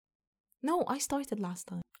No, I started last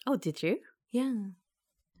time. Oh, did you? Yeah.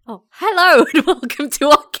 Oh, hello and welcome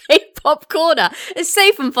to our K-pop corner, a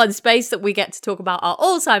safe and fun space that we get to talk about our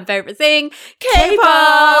all-time favorite thing,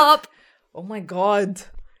 K-pop. Oh my god.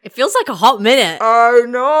 It feels like a hot minute. Oh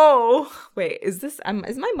no. Wait, is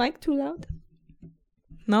my mic too loud?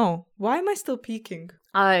 No. Why am I still peaking?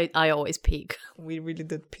 I always peak. We really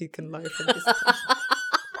did peak in life at this time.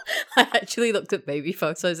 I actually looked at baby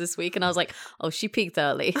photos this week and I was like, oh, she peaked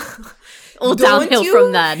early. All downhill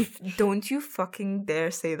from then. Don't you fucking dare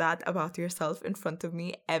say that about yourself in front of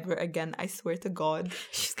me ever again. I swear to God.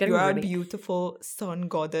 She's getting You are really... a beautiful sun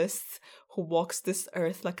goddess who walks this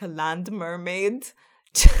earth like a land mermaid.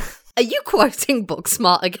 Are you quoting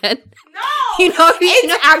Booksmart again? No!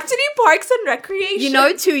 It's actually Parks and Recreation. You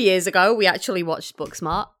know, 2 years ago, we actually watched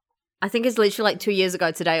Booksmart. I think it's literally like 2 years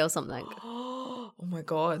ago today or something. Oh my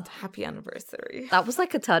god, happy anniversary. That was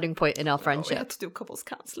like a turning point in our friendship. We had to do couples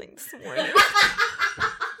counseling this morning.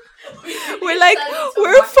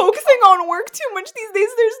 we're focusing on work too much these days.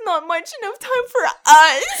 There's not much enough time for us.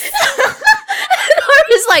 I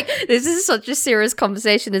was like, this is such a serious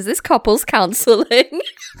conversation. Is this couples counseling?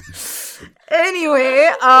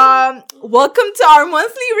 Anyway, welcome to our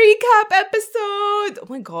monthly recap episode. Oh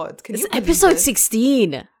my god, It's episode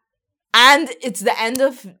 16. And it's the end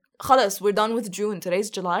of... Khalas, we're done with June.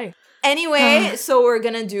 Today's July. Anyway, so we're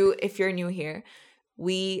gonna do, if you're new here,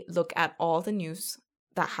 we look at all the news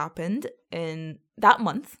that happened in that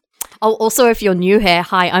month. Oh, also, if you're new here,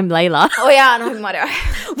 hi, I'm Layla. Oh yeah, no, Maria.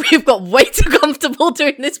 We've got way too comfortable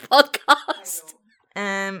doing this podcast.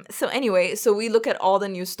 So anyway, so we look at all the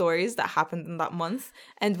news stories that happened in that month,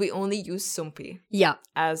 and we only use Sumpi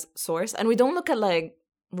as source, and we don't look at like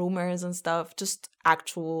rumors and stuff, just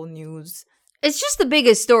actual news. It's just the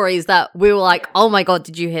biggest stories that we were like, oh my god,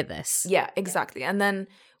 did you hear this? Yeah, exactly. And then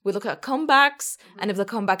we look at comebacks, and if the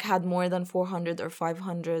comeback had more than 400 or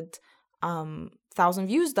 500 thousand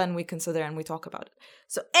views, then we consider and we talk about it.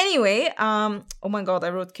 So anyway, oh my god, I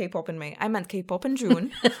wrote K-pop in May. I meant K-pop in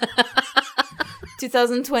June.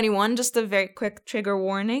 2021, just a very quick trigger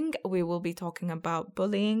warning. We will be talking about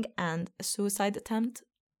bullying and a suicide attempt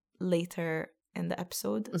later in the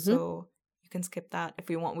episode. Mm-hmm. So you can skip that if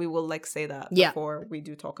we want. We will say that before we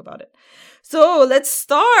do talk about it. So let's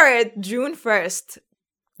start. June 1st.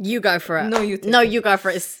 You go for it. No, you take No, it. you go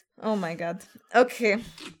for it. Oh my god. Okay.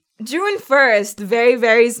 June 1st, Very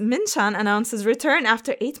Very's Minchan announces return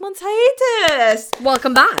after 8 months hiatus.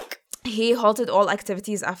 Welcome back. He halted all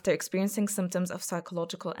activities after experiencing symptoms of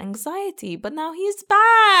psychological anxiety, but now he's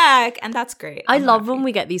back, and that's great. I love when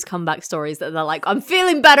we get these comeback stories that they're like, I'm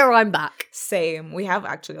feeling better, I'm back. Same. We have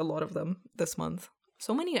actually a lot of them this month.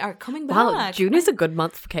 So many are coming back. Wow, June is a good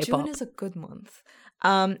month for K-pop. June is a good month.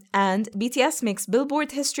 And BTS makes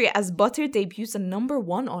Billboard history as Butter debuts at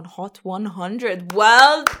 #1 on Hot 100.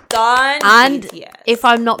 Well done, and BTS. If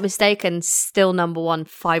I'm not mistaken, still #1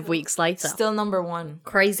 5 weeks later. Still #1.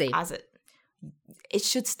 Crazy. As it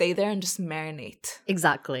should stay there and just marinate.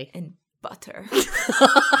 Exactly. In butter.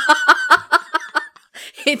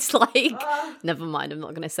 It's like, never mind, I'm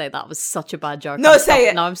not going to say that. It was such a bad joke. No, say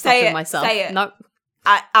it. No, I'm stopping myself. Say it. No.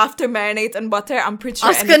 After marinate and butter, I'm pretty sure.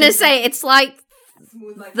 I was going to say, it's like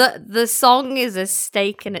the song is a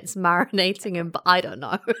steak and it's marinating in, but I don't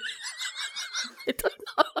know. I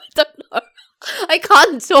don't know. I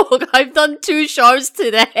can't talk. I've done 2 shows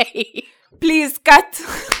today. Please cut.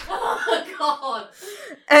 Oh, God.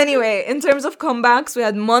 Anyway, in terms of comebacks, we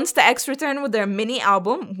had Monsta X return with their mini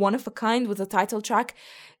album, One of a Kind, with the title track,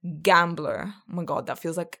 Gambler. Oh my god, that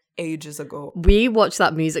feels like ages ago. We watched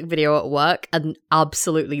that music video at work and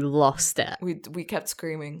absolutely lost it. We kept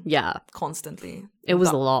screaming. Yeah. Constantly. It was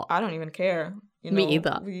a lot. I don't even care. Me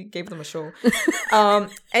either. We gave them a show.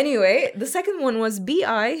 Anyway, the second one was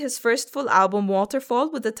B.I., his first full album,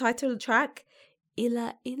 Waterfall, with the title track,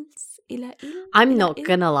 Ila Ils. I'm not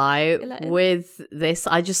gonna lie, with this,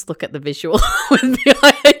 I just look at the visual. With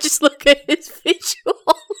B.I., I just look at his visual.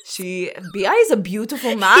 B.I. is a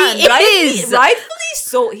beautiful man. He is! Rightfully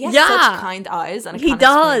so. He has such kind eyes. And he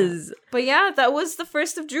does. But yeah, that was the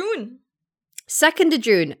 1st of June. 2nd of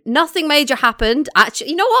June, nothing major happened. Actually,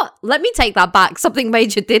 you know what? Let me take that back. Something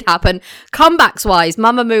major did happen. Comebacks-wise,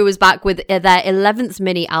 Mamamoo was back with their 11th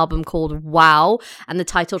mini album called Wow, and the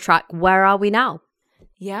title track, Where Are We Now?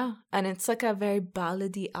 Yeah, and it's like a very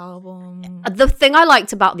ballady album. The thing I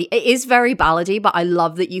liked about it is very ballady, but I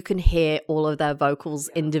love that you can hear all of their vocals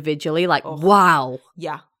individually. Like, wow.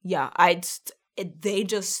 Yeah. They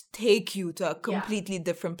just take you to a completely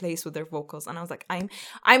different place with their vocals. And I was like,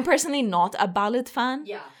 I'm personally not a ballad fan.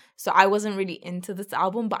 Yeah. So I wasn't really into this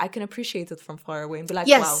album, but I can appreciate it from far away and be like,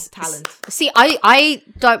 Yes. wow, talent. See, I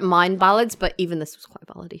don't mind ballads, but even this was quite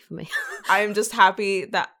ballady for me. I'm just happy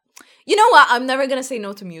that, you know what? I'm never gonna say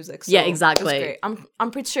no to music. So Yeah, exactly. It was great.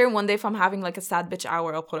 I'm pretty sure one day if I'm having like a sad bitch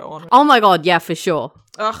hour, I'll put it on. Oh my god, yeah, for sure.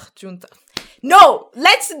 Ugh, Junta. No,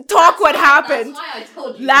 let's talk what happened. That's why I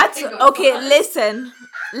told you. Let's okay.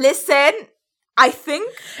 Listen. I think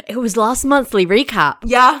It was last monthly recap.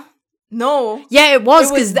 yeah. No, Yeah, it was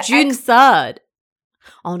It was because the June 3rd.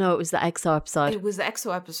 Oh no, it was the EXO episode. it was the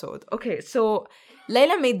EXO episode. Okay, so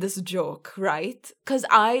Layla made this joke, right? Because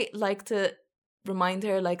I like to remind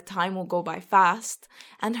her like time will go by fast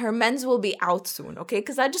and her men's will be out soon, okay?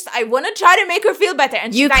 Because I want to try to make her feel better.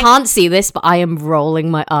 And You she's like, can't see this, but I am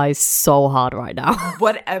rolling my eyes so hard right now.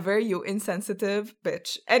 whatever, you insensitive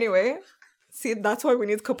bitch. Anyway, see, that's why we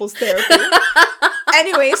need couples therapy.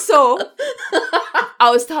 Anyway, so I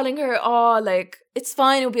was telling her, oh, like, it's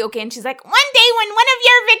fine, it'll be okay. And she's like, one day when one of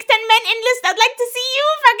your victim men enlist, I'd like to see you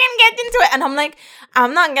fucking get into it. And I'm like,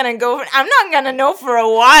 I'm not gonna know for a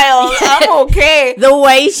while. I'm okay. The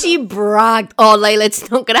way she bragged, oh, Layla, it's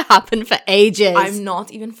not gonna happen for ages. I'm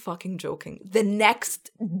not even fucking joking. The next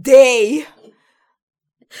day,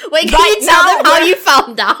 Wait, can Right you tell now, them how we're- you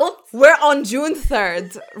found out? we're on June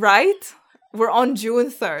 3rd, right? We're on June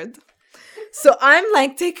 3rd. So I'm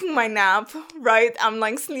like taking my nap, right? I'm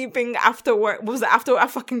like sleeping after work. What was it after? I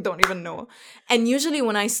fucking don't even know. And usually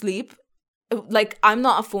when I sleep, like I'm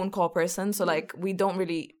not a phone call person. So like we don't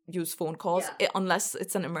really use phone calls unless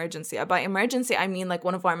it's an emergency. By emergency, I mean like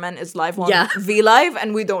one of our men is live on V Live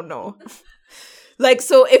and we don't know. Like,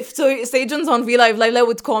 so if Sejun's on V Live, Layla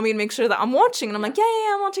would call me and make sure that I'm watching. And I'm like,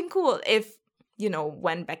 yeah, I'm watching, cool. If, you know,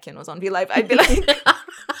 when Baekhyun was on V Live, I'd be like,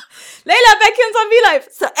 Layla, Baekhyun's on V Live.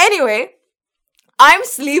 So anyway, I'm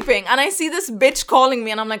sleeping and I see this bitch calling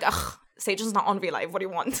me and I'm like, ugh, Sejun's not on V Live. What do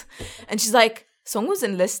you want? And she's like, Sungwoo's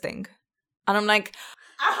enlisting. And I'm like,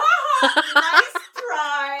 nice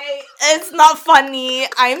try. It's not funny.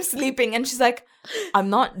 I'm sleeping. And she's like, I'm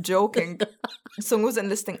not joking. Sungwoo's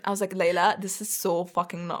enlisting. I was like, Layla, this is so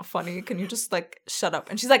fucking not funny. Can you just like shut up?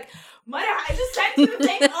 And she's like, Mara, I just sent you the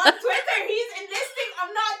thing on Twitter. He's enlisting.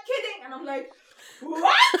 I'm not kidding. And I'm like,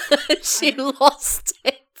 what? She lost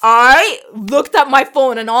it. I looked at my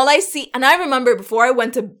phone and all I see, and I remember before I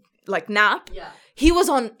went to like nap, he was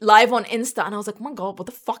on live on Insta, and I was like, oh my god, what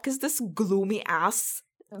the fuck is this gloomy ass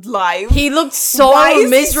live? He looked so Why is he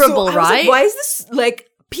miserable, I was right? like, why is this like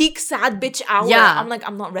peak sad bitch hour? Yeah. I'm like,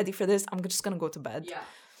 I'm not ready for this. I'm just gonna go to bed. Yeah.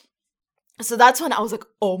 So that's when I was like,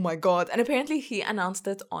 oh my god. And apparently he announced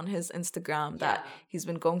it on his Instagram that he's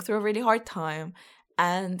been going through a really hard time.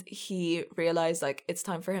 And he realized, like, it's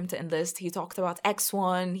time for him to enlist. He talked about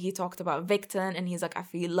X1. He talked about Victon. And he's like, I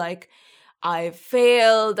feel like I've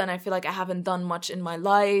failed. And I feel like I haven't done much in my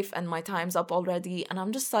life. And my time's up already. And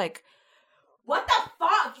I'm just like, what the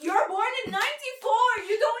fuck? You're born in 94.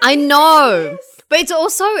 You don't I need know. this. But it's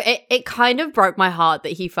also, it kind of broke my heart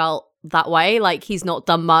that he felt that way. Like, he's not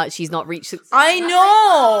done much. He's not reached success. I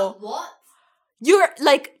know. What? You're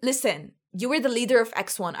like, listen. You were the leader of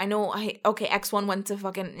X1. I know, X1 went to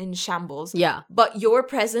fucking in shambles. Yeah. But your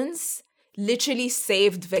presence literally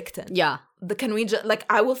saved Victon. Yeah. Can we just, like,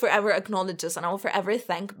 I will forever acknowledge this and I will forever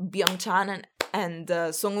thank Byung-chan and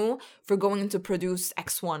Sungwoo for going to produce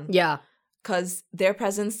X1. Yeah. Because their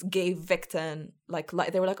presence gave Victon, like,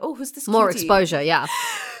 they were like, oh, who's this More cutie? exposure, yeah.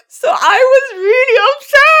 So I was really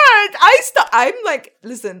upset. I'm like,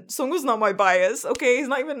 listen, Sungwoo's not my bias, okay? He's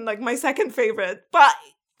not even, like, my second favorite. But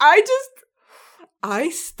I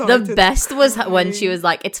started. The best was crying. when she was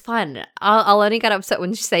like, it's fine. I'll only get upset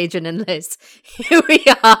when Sejun enlists. Here we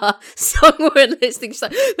are. Sungwoo enlisting. She's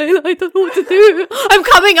like, Layla, I don't know what to do. I'm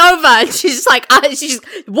coming over. And she's just like,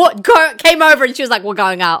 came over and she was like, we're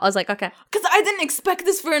going out. I was like, okay. Because I didn't expect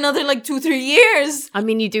this for another, like, 2-3 years. I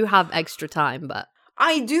mean, you do have extra time, but.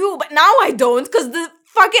 I do, but now I don't. Because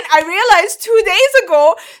I realized 2 days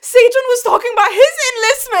ago, Sejun was talking about his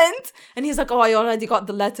enlistment. And he's like, oh, I already got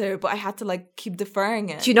the letter, but I had to, like, keep deferring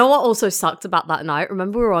it. Do you know what also sucked about that night?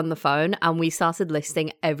 Remember we were on the phone and we started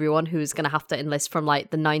listing everyone who's going to have to enlist from, like,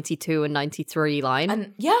 the 92 and 93 line.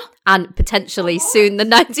 And, yeah. And potentially soon the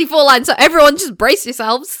 94 line. So everyone just brace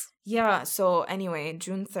yourselves. Yeah, so anyway,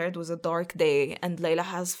 June 3rd was a dark day. And Layla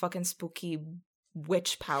has fucking spooky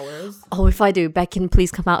witch powers. Oh, if I do, Baekhyun,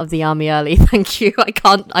 please come out of the army early. Thank you.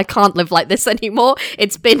 I can't live like this anymore.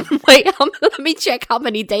 It's been let me check how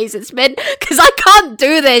many days it's been, because I can't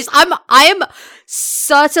do this. I am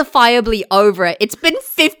certifiably over it. It's been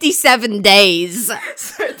 57 days.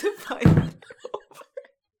 Certified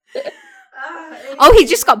over. Oh, he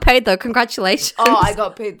just got paid though. Congratulations. Oh, I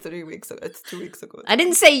got paid 3 weeks ago. It's 2 weeks ago. I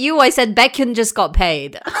didn't say you. I said Beckon just got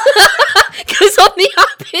paid. Because on the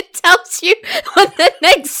app it tells you what the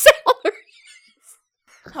next salary.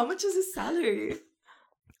 How much is his salary?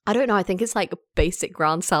 I don't know. I think it's like a basic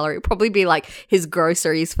ground salary. It'd probably be like his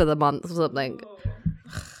groceries for the month or something.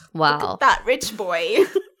 Wow. Look at that rich boy.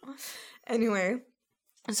 Anyway.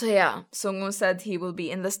 So yeah, Sungwoo said he will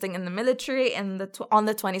be enlisting in the military on the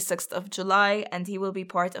 26th of July, and he will be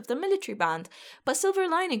part of the military band. But silver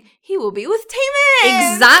lining, he will be with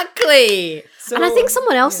Taemin! Exactly! So, and I think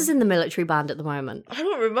someone else is in the military band at the moment. I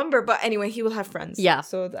don't remember, but anyway, he will have friends. Yeah.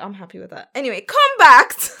 So I'm happy with that. Anyway,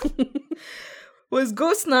 Comeback was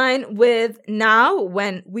Ghost 9 with Now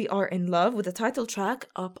When We Are in Love with the title track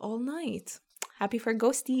Up All Night. Happy for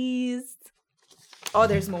Ghosties. Oh,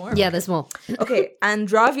 there's more? Yeah, there's more. Okay, and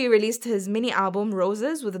Ravi released his mini album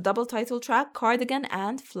Roses with a double title track, Cardigan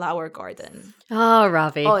and Flower Garden. Oh,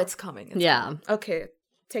 Ravi. Oh, it's coming. Yeah. Okay,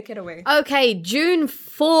 take it away. Okay, June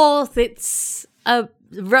 4th. It's a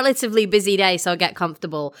relatively busy day, so get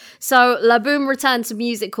comfortable. So, La Boom returned to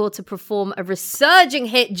Music Hall to perform a resurging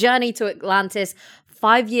hit, Journey to Atlantis,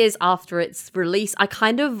 5 years after its release. I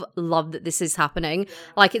kind of love that this is happening.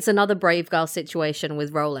 Like, it's another Brave Girl situation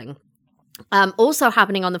with Rolling. Also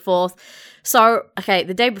happening on the 4th. So, okay,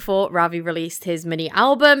 the day before, Ravi released his mini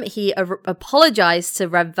album. He apologized to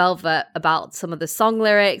Red Velvet about some of the song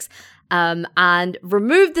lyrics and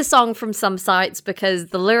removed the song from some sites because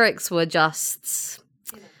the lyrics were just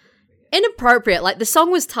inappropriate. Like, the song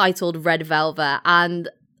was titled Red Velvet, and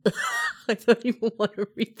I don't even want to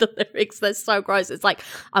read the lyrics. They're so gross. It's like,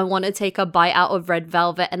 I want to take a bite out of red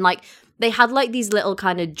velvet. And like, they had like these little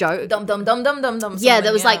kind of jokes. Dum dum dum dum dum dum. Yeah,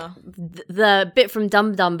 there was like the bit from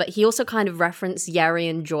Dum Dum, but he also kind of referenced Yeri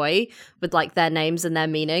and Joy with like their names and their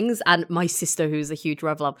meanings. And my sister, who's a huge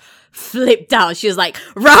Rev Love, flipped out. She was like,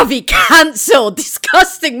 Ravi cancelled,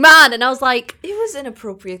 disgusting man. And I was like, it was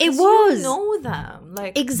inappropriate. It was. You know them.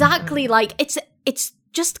 Like, exactly. Like, it's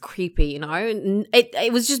just creepy, you know?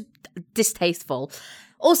 It was just distasteful.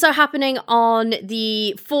 Also happening on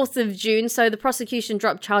the 4th of June, so the prosecution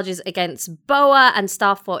dropped charges against BOA and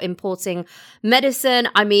staff for importing medicine.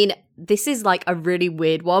 I mean, this is like a really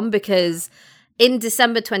weird one because in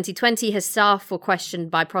December 2020, her staff were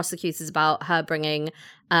questioned by prosecutors about her bringing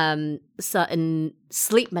certain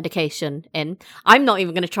sleep medication in. I'm not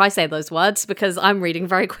even going to try say those words because I'm reading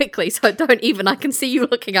very quickly, so I can see you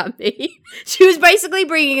looking at me. She was basically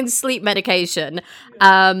bringing in sleep medication,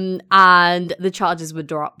 and the charges were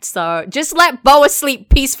dropped. So just let Boa sleep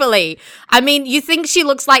peacefully. I mean, you think she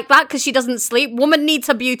looks like that because she doesn't sleep? Woman needs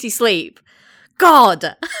her beauty sleep.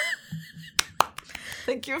 God.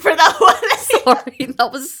 Thank you for that one. Sorry,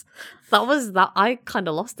 that was that. I kind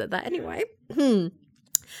of lost it there anyway.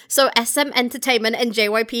 So SM Entertainment and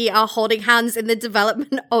JYP are holding hands in the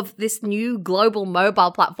development of this new global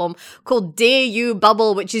mobile platform called Dear You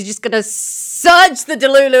Bubble, which is just going to surge the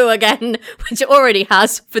Delulu again, which it already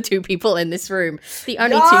has for 2 people in this room. The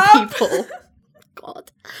only 2 people.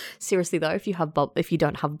 God. Seriously though, if you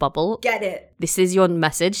don't have Bubble, get it. This is your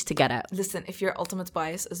message to get it. Listen, if your ultimate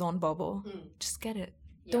bias is on Bubble, just get it.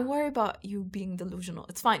 Yeah. Don't worry about you being delusional.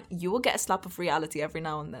 It's fine. You will get a slap of reality every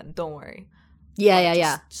now and then. Don't worry.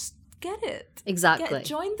 Yeah. Just get it. Exactly.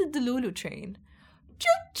 Join the Delulu train.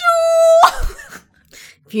 Choo-choo!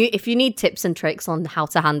 If you need tips and tricks on how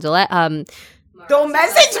to handle it, don't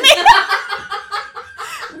message me.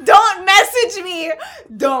 Don't message me.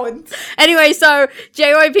 Don't. Anyway, so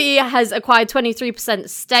JYP has acquired 23%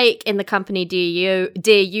 stake in the company Dear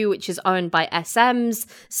You, which is owned by SM's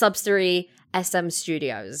subsidiary SM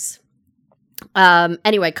Studios.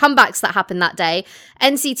 Anyway, comebacks that happened that day.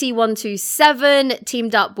 NCT 127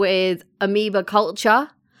 teamed up with Amoeba Culture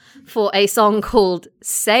for a song called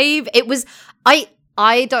Save. It was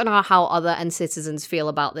I don't know how other NCTzens feel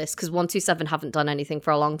about this because 127 haven't done anything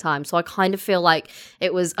for a long time. So I kind of feel like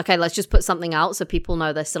it was, okay, let's just put something out so people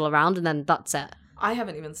know they're still around and then that's it. I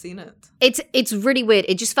haven't even seen it. It's really weird.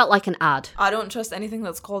 It just felt like an ad. I don't trust anything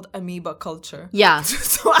that's called Amoeba Culture. Yeah.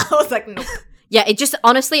 So I was like, nope. Yeah, it just,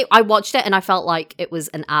 honestly, I watched it and I felt like it was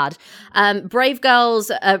an ad. Brave Girls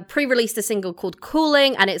pre-released a single called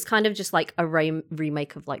Cooling, and it's kind of just like a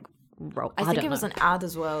remake of like, I think it was an ad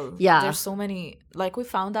as well. Yeah. There's so many, like we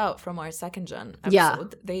found out from our second gen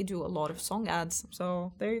episode, they do a lot of song ads.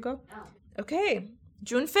 So there you go. Yeah. Okay,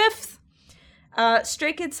 June 5th.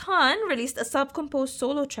 Stray Kids Han released a self-composed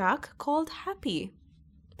solo track called Happy.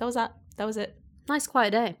 That was it. Nice quiet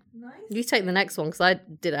day. Nice. You take the next one because I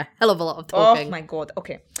did a hell of a lot of talking. Oh my god.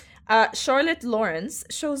 Okay. Charlotte Lawrence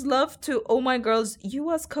shows love to Oh My Girl's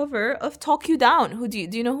US cover of Talk You Down. Do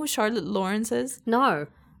you know who Charlotte Lawrence is? No.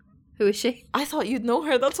 Who is she? I thought you'd know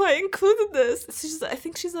her. That's why I included this. I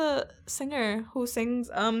think she's a singer who sings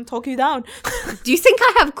Talk You Down. Do you think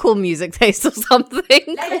I have cool music taste or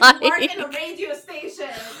something? a radio station.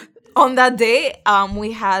 On that day,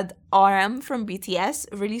 we had RM from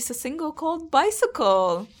BTS release a single called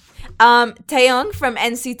Bicycle. Taeyong from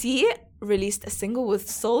NCT released a single with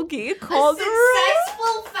Seulgi called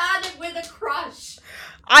Successful fan with a crush.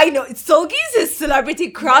 I know. Seulgi's his celebrity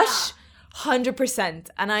crush. Yeah. 100%,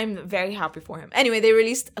 and I'm very happy for him. Anyway, they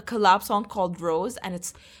released a collab song called Rose, and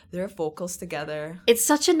it's their vocals together. It's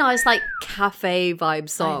such a nice like cafe vibe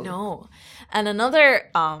song. I know. And another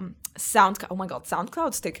SoundCloud, oh my god,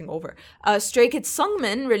 SoundCloud's taking over. Stray Kids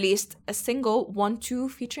Sungmin released a single 1-2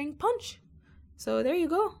 featuring Punch. So there you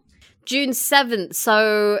go. June 7th.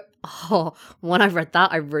 So when I read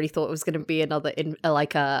that, I really thought it was going to be another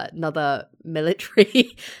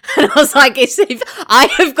military. And I was like, if I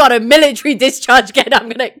have got a military discharge again, I'm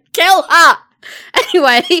going to kill her.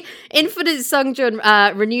 Anyway, Infinite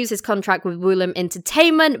Sungjun renews his contract with Woollim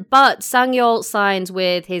Entertainment, but Sangyol signs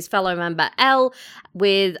with his fellow member L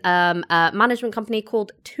with a management company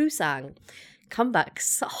called Tusang.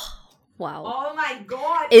 Comebacks. Oh, wow. Oh my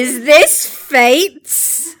god. Is this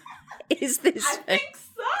fate? Is this I fate? think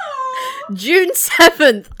so. June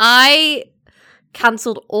 7th, I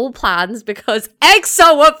cancelled all plans because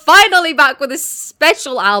EXO were finally back with a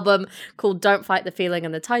special album called Don't Fight the Feeling,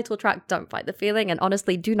 and the title track, Don't Fight the Feeling. And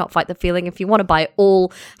honestly, do not fight the feeling. If you want to buy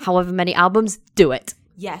all, however many albums, do it.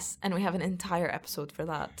 Yes, and we have an entire episode for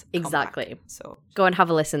that. Exactly. Comeback, so go and have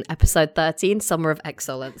a listen. Episode 13, Summer of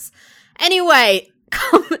Excellence. Anyway,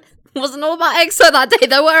 wasn't all about EXO that day.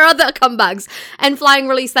 There were other comebacks. N.Flying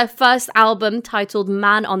released their first album titled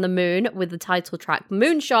Man on the Moon with the title track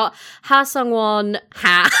Moonshot. Ha Sungwon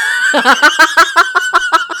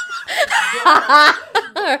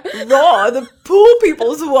Raw, the poor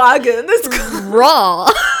people's wagon. Raw.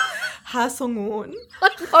 Ha Sungwon. I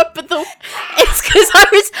know, but it's because I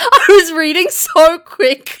was reading so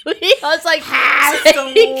quickly. I was like, take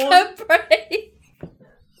a break.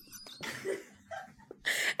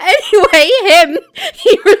 Anyway,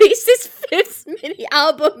 he released his 5th mini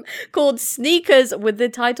album called Sneakers with the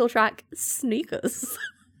title track Sneakers.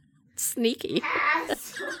 Sneaky.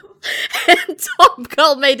 And Top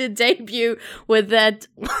Girl made a debut with their...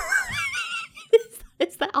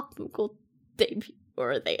 Is that album called Debut?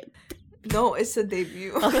 Or are they... No, it's a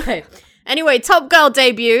debut. Okay. Anyway, Top Girl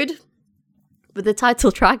debuted with the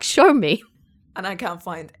title track Show Me. And I can't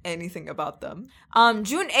find anything about them.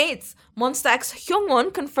 June 8th, Monsta X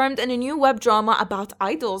Hyungwon confirmed in a new web drama about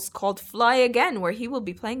idols called Fly Again, where he will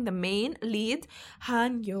be playing the main lead,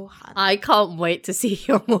 Han Yo-han. I can't wait to see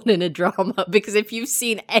Hyungwon in a drama, because if you've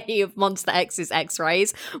seen any of Monsta X's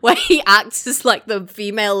X-Rays, where he acts as like the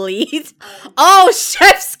female lead, oh,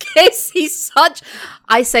 chef's kiss, he's such...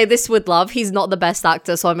 I say this with love, he's not the best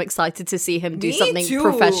actor, so I'm excited to see him do something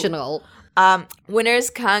professional. Winners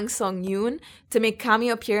Kang Sung-yoon to make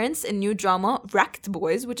cameo appearance in new drama Wrecked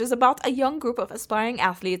Boys, which is about a young group of aspiring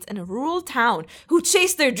athletes in a rural town who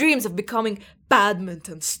chase their dreams of becoming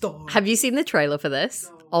badminton stars. Have you seen the trailer for this?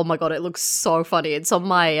 No. Oh my god, it looks so funny. It's on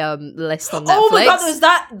my list on Netflix. Oh my god, is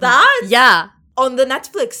that? Yeah. On the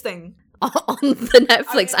Netflix thing. On the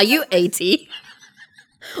Netflix. Are you 80?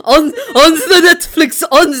 on the Netflix,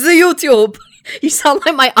 on the YouTube. You sound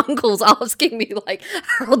like my uncle's asking me, like,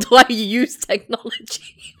 how do I use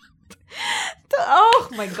technology? Oh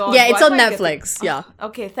my god. Yeah, it's on Netflix. Yeah.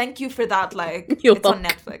 Okay, thank you for that. Like, You're it's welcome.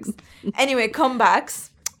 on Netflix. Anyway,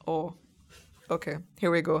 comebacks. Oh, okay.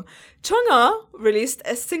 Here we go. Chungha released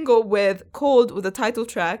a single with Cold with the title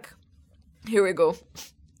track. Here we go.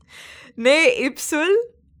 Ne ipsul.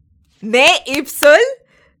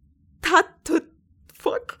 Tatut.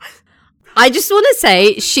 Fuck. I just want to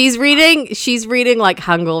say she's reading like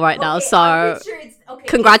Hangul right now, so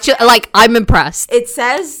congratulations. Like, I'm impressed. It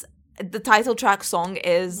says the title track song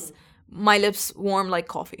is My Lips Warm Like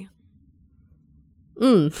Coffee.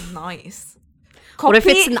 Nice. What if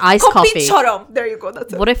it's an iced coffee? There you go.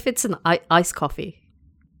 That's it. What if it's an iced coffee?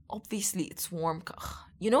 Obviously, it's warm.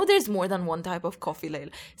 You know, there's more than one type of coffee,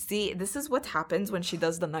 Layla. See, this is what happens when she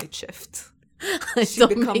does the night shift. She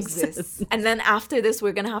becomes this. And then after this,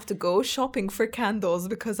 we're going to have to go shopping for candles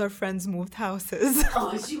because our friends moved houses.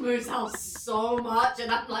 Oh, she moves house so much.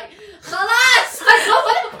 And I'm like, Khalas! I don't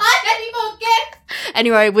want to buy any more gifts.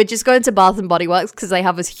 Anyway, we're just going to Bath & Body Works because they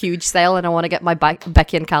have this huge sale and I want to get my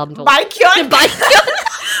Baekhyun candle. Baekhyun?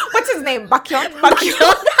 What's his name? Baekhyun?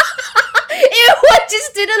 Ew, I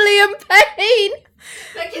just did a Liam Payne.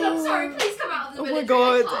 Becky, I'm sorry, please come out of the Oh my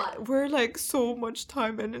god, we're like so much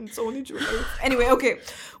time in and it's only June 8th. Anyway, okay.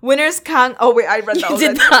 Winners can... Oh wait, I read that already.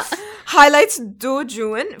 did that. Highlights Do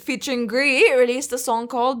June featuring Gree released a song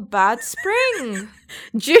called Bad Spring.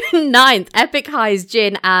 June 9th, Epic High's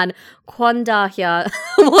Jin and Kwandahya.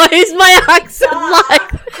 What is my accent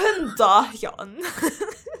like? Kwandahyan.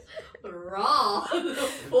 Raw.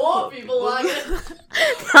 Poor people like it.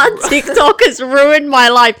 That TikTok has ruined my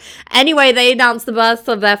life. Anyway, they announced the birth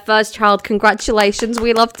of their first child. Congratulations.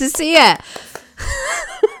 We love to see it.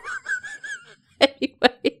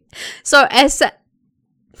 Anyway, so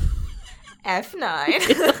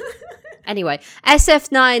F9. Anyway,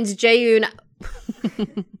 SF9's Jaeyoon.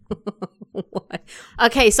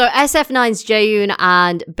 Okay, so SF9's Jaeyoon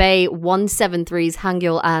and Bae 173's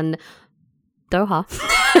Hangyul and Doha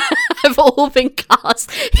have all been cast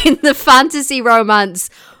in the fantasy romance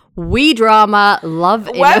drama Love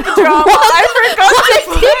in Web drama. I forgot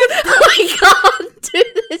I can't do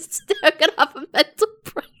this. I'm gonna have a mental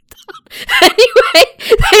breakdown. Anyway,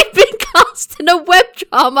 they've been cast in a web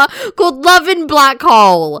drama called Love in Black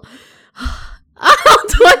Hole. How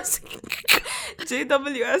do I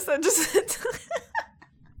JWS. I just...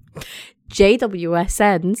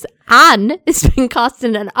 JWSN's Anne has been cast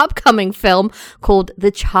in an upcoming film called The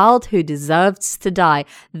Child Who Deserves to Die.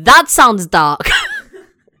 That sounds dark.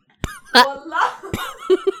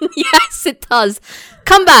 Yes, it does.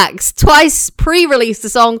 Comebacks twice pre-released a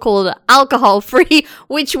song called Alcohol Free,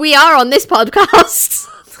 which we are on this podcast.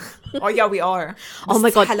 Oh yeah, we are. Oh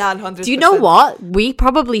my god. Halal, 100%. Do you know what? We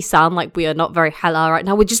probably sound like we are not very halal right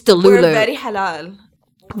now. We're just delulu. We're very halal.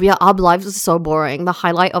 Our lives are so boring. The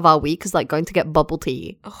highlight of our week is like going to get bubble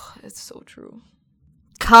tea. Oh, it's so true.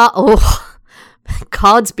 Cards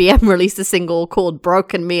BM released a single called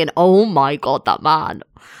Broken Me, and oh my god, that man.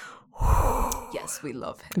 Yes, we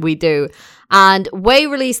love him. We do. And Way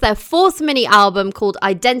released their fourth mini album called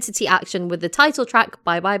Identity Action with the title track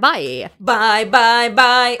Bye Bye Bye. Bye, bye,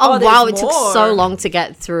 bye. Oh, wow, it there's took more. so long to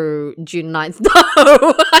get through June 9th. No,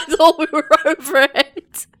 I thought we were over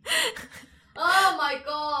it. Oh my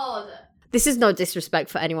god. This is no disrespect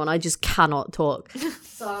for anyone. I just cannot talk.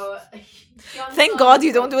 So, Thank God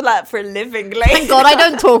you don't do that for a living. Like. thank God I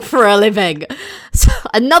don't talk for a living. So,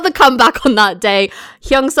 another comeback on that day.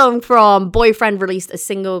 Hyungsung from Boyfriend released a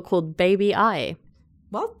single called Baby I.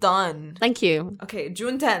 Well done. Thank you. Okay,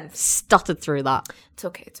 June 10th. Stuttered through that. It's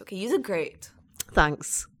okay. You did great.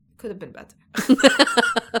 Thanks. Could have been better.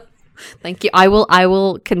 Thank you. I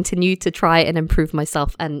will continue to try and improve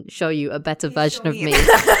myself and show you a better version of me.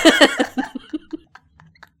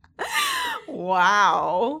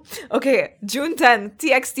 Wow. Okay, June 10th,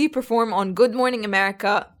 TXT perform on Good Morning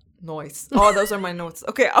America. Noise. Oh, those are my notes.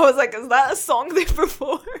 Okay, I was like, is that a song they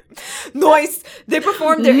perform? Noise. They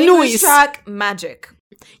performed their English track, Magic.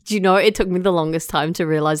 Do you know, it took me the longest time to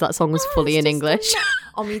realize that song was fully in English.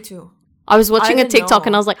 Oh, me too. I was watching a didn't TikTok know.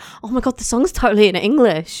 and I was like, oh my god, the song's totally in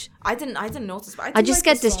English. I didn't notice. But I just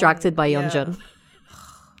get distracted by Yeonjun.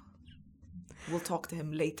 We'll talk to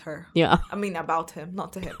him later. Yeah. I mean, about him,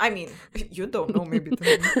 not to him. I mean, you don't know, maybe to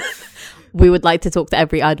him. We would like to talk to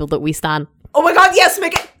every idol that we stan. Oh my god, yes,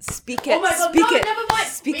 make it. Speak it. Oh my god, Speak no, it. never mind.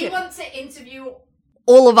 Speak We it. want to interview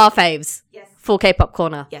all of our faves. Yes. For K-Pop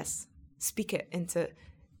Corner. Yes. Speak it into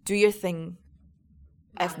do your thing.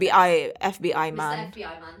 FBI man. FBI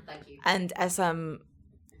man, thank you. And SM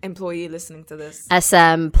employee listening to this.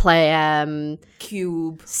 SM, Play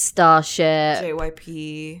Cube, Starship,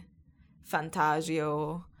 JYP,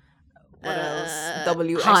 Fantagio, what else?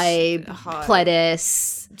 WS, Hype,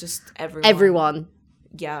 Pledis, just everyone. everyone.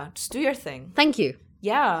 Yeah, just do your thing. Thank you.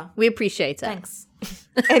 Yeah, We appreciate it. thanks.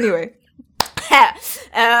 Anyway.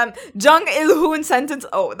 Jung Il-hoon sentence.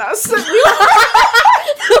 Oh, that was so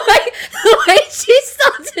the way she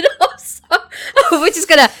started off, so we're just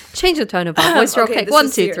gonna change the tone of our voice real quick. this 1,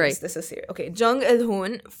 is 2, 3. serious. This is serious. Okay, Jung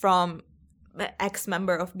Il-hoon from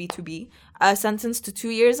ex-member of B2B, sentenced to 2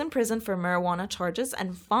 years in prison for marijuana charges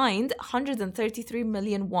and fined 133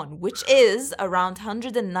 million won, which is around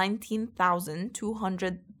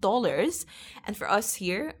 $119,200. And for us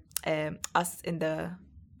here, us in the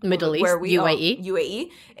Middle East, where we UAE. UAE,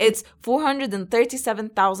 it's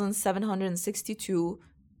 437,762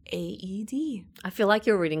 AED. I feel like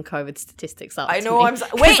you're reading COVID statistics out. I to know. me.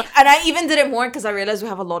 Wait, and I even did it more because I realized we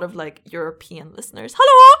have a lot of like European listeners.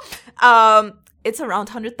 Hello. It's around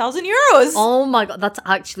 100,000 euros. Oh my god, that's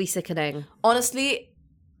actually sickening. Honestly,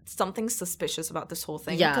 something suspicious about this whole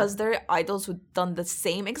thing. Yeah. Because there are idols who've done the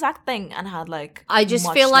same exact thing and had like. I just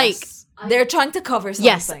much feel like less. They're trying to cover something.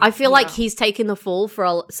 Yes, I feel like Yeah. he's taken the fall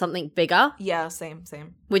for something bigger, Yeah, same.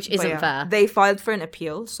 which But isn't yeah, fair. They filed for an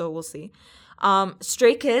appeal, so we'll see.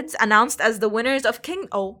 Stray Kids announced as the winners of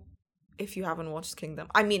if you haven't watched Kingdom.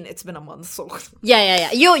 I mean, it's been a month, so...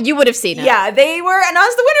 Yeah. You would have seen it. Yeah, they were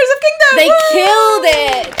announced the winners of Kingdom! They killed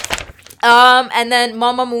it! And then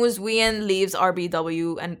Mamamoo's Wien leaves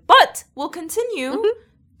RBW, but will continue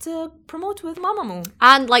to promote with Mamamoo.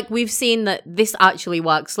 And, like, we've seen that this actually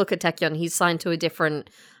works. Look at Taecyeon. He's signed to a different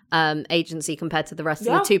agency compared to the rest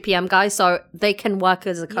of the 2 PM guys, so they can work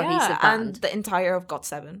as a cohesive band. And the entire of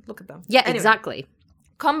GOT7. Look at them. Yeah, Anyway, exactly.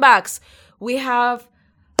 Comebacks. We have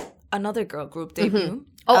another girl group debut.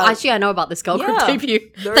 Oh, actually, I know about this girl group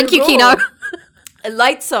debut. There Thank you you, go. Kino.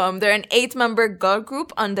 Lightsome. They're an 8-member girl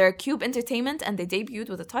group under Cube Entertainment, and they debuted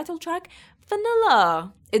with a title track,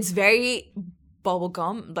 Vanilla. It's very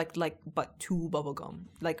bubblegum, but too bubblegum.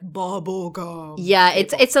 Like bubblegum. Yeah,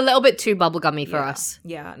 it's a little bit too bubblegummy for us.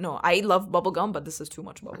 Yeah, no, I love bubblegum, but this is too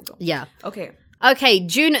much bubblegum. Yeah. Okay,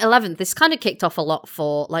 June 11th. This kind of kicked off a lot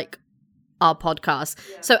for, like, our podcast.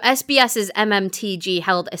 So SBS's MMTG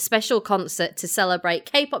held a special concert to celebrate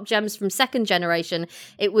K-pop gems from second generation.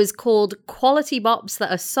 It was called Quality Bops that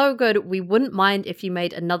are so good we wouldn't mind if you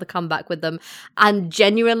made another comeback with them. And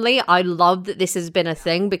genuinely, I love that this has been a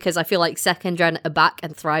thing because I feel like second gen are back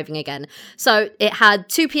and thriving again. So it had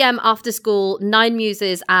 2 PM After School, 9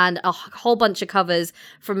 Muses, and a whole bunch of covers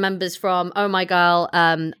from members from Oh My Girl,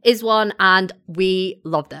 Iswan, and we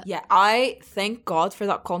loved it. yeah, I thank God for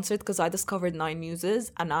that concert because I discovered 9 Muses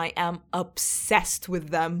and I am obsessed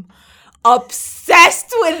with them.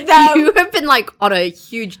 Obsessed with them! You have been, like, on a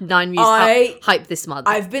huge 9 Muse hype this month.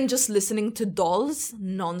 I've been just listening to Dolls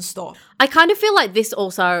non-stop. I kind of feel like this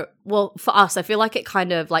also, well, for us, I feel like it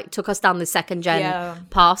kind of, like, took us down the second gen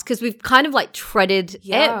path because we've kind of, like, treaded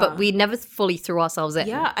it, but we never fully threw ourselves in.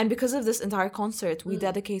 Yeah, and because of this entire concert, we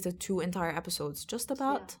dedicated 2 entire episodes just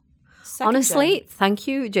about second Honestly, gen thank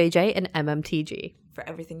you, JJ and MMTG. for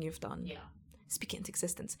everything you've done. Yeah. Speak it into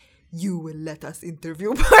existence. You will let us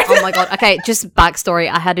interview. Oh my god. Okay, just backstory.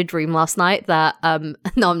 I had a dream last night that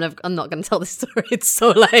no, I'm not going to tell this story. It's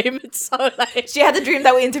so lame. It's so lame. She had a dream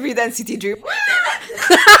that we interviewed the NCT Dream.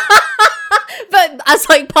 But as,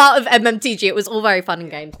 like, part of MMTG, it was all very fun and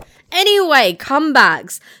games. Anyway,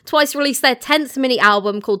 comebacks. Twice released their 10th mini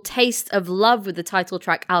album called Taste of Love with the title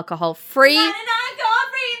track Alcohol Free. I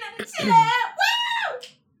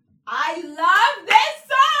love this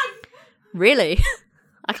song. Really?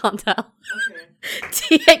 I can't tell.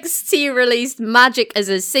 Okay. TXT released Magic as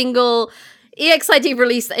a single. EXID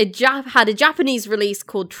released had a Japanese release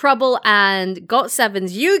called Trouble, and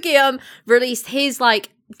GOT7's Yu-Gi-Oh! Released his,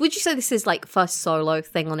 like, would you say this is, like, first solo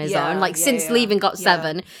thing on his own? Like, since leaving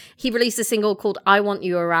GOT7, he released a single called I Want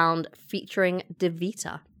You Around featuring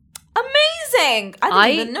Devita. Amazing!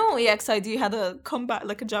 I didn't even know EXID had a comeback,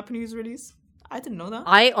 like a Japanese release. I didn't know that.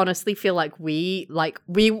 I honestly feel like we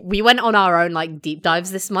went on our own, like, deep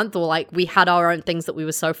dives this month, or, like, we had our own things that we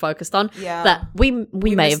were so focused on that we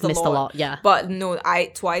may have missed a lot. Yeah. But no,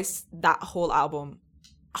 twice that whole album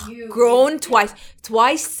grown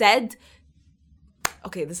twice said,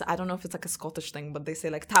 okay, this, I don't know if it's like a Scottish thing, but they say,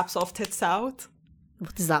 like, taps off, tits out.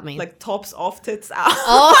 What does that mean? Like, tops off, tits out.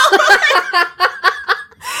 Oh.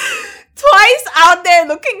 Twice out there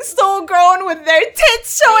looking so grown with their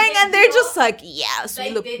tits showing, and they're just like, yes,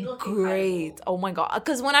 we look great. Incredible. Oh my god.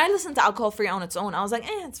 Because when I listened to Alcohol Free on its own, I was like,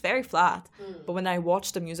 it's very flat. But when I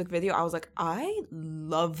watched the music video, I was like, I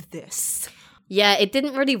love this. Yeah, it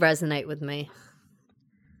didn't really resonate with me.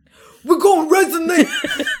 We're gonna resonate!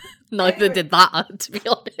 Neither did that, to be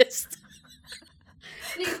honest.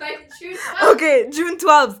 Okay, June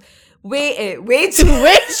 12th. Wait.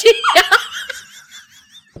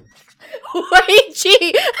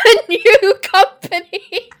 Weiji, a new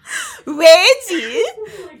company. Weiji?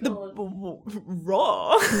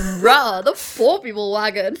 Raw, the poor people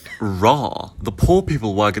wagon. Raw, the poor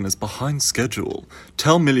people wagon is behind schedule.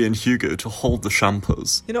 Tell Millie and Hugo to hold the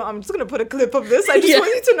champers. You know, I'm just gonna put a clip of this. I just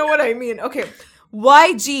want you to know what I mean. Okay.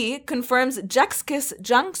 YG confirms Jack's kiss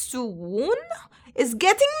Jang Soo-woon is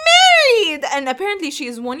getting married, and apparently she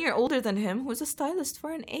is 1 year older than him, who's a stylist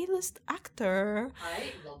for an A-list actor.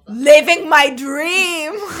 I love that. Living my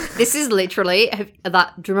dream. This is literally do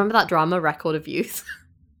you remember that drama Record of Youth?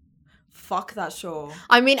 Fuck that show.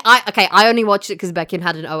 I mean, I only watched it because Baekhyun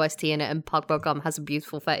had an OST in it and Park Bo-gum has a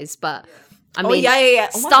beautiful face, but I mean, yeah.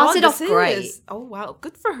 Started off great. Oh wow,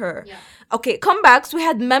 good for her. Yeah. Okay, comebacks. We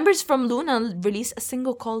had members from Luna release a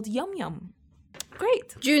single called Yum Yum.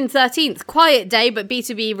 Great. June 13th, quiet day, but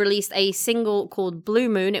B2B released a single called Blue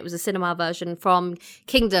Moon. It was a cinema version from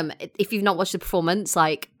Kingdom. If you've not watched the performance,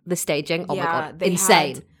 like, the staging, oh my god, they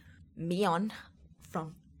insane. Had Mion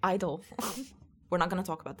from Idol. We're not going to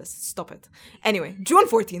talk about this. Stop it. Anyway, June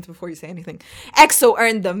 14th, before you say anything, EXO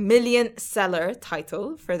earned the million seller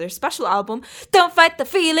title for their special album, Don't Fight the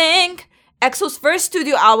Feeling. EXO's first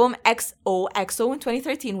studio album, XOXO in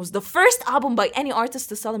 2013, was the first album by any artist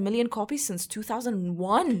to sell 1 million copies since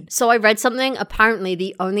 2001. So I read something, apparently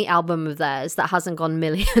the only album of theirs that hasn't gone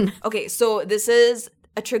million. Okay, so this is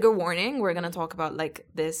a trigger warning. We're going to talk about, like,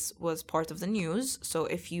 this was part of the news. So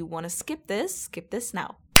if you want to skip this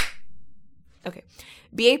now. Okay.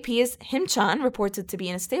 BAP's Him Chan reported to be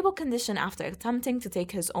in a stable condition after attempting to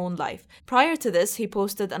take his own life. Prior to this, he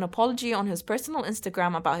posted an apology on his personal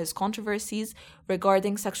Instagram about his controversies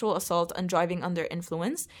regarding sexual assault and driving under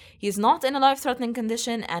influence. He is not in a life-threatening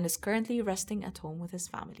condition and is currently resting at home with his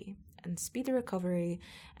family. And speedy recovery,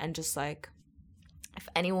 and just like, if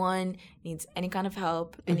anyone needs any kind of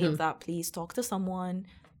help, any of that, please talk to someone.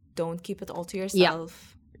 Don't keep it all to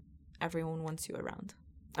yourself. Everyone wants you around.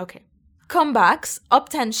 Okay. Comebacks,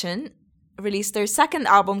 Uptension released their second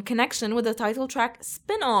album, Connection, with the title track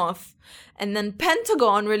Spin-Off. And then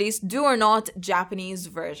Pentagon released Do or Not Japanese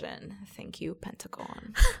version. Thank you,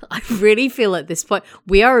 Pentagon. I really feel at this point,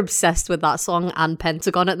 we are obsessed with that song and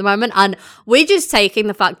Pentagon at the moment. And we're just taking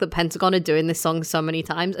the fact that Pentagon are doing this song so many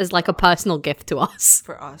times as like a personal gift to us.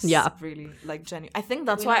 For us. Yeah. Really, like, genuine. I think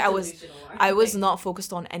that's why I was not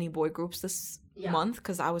focused on any boy groups this month,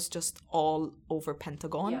 because I was just all over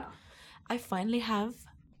Pentagon. Yeah. I finally have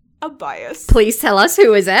a bias. Please tell us,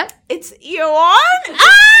 who is it? It's Yeon.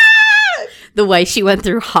 The way she went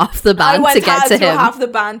through half the band to get to him. Half the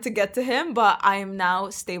band to get to him, but I am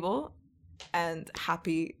now stable and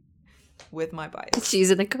happy with my bias.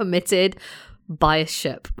 She's in a committed bias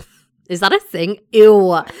ship. Is that a thing?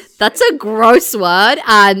 Ew. That's a gross word,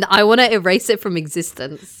 and I want to erase it from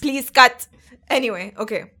existence. Please cut. Anyway,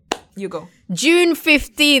 okay. You go. June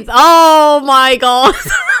 15th. Oh my god.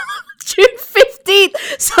 June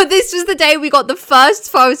 15th. So this was the day we got the first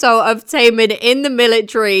photo of Taemin in the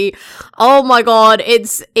military. Oh my god,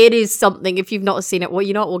 it is something. If you've not seen it, well,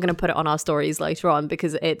 you know what, we're going to put it on our stories later on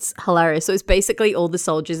because it's hilarious. So it's basically all the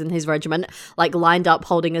soldiers in his regiment like lined up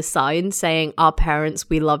holding a sign saying, "Our parents,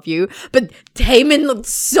 we love you." But Taemin looked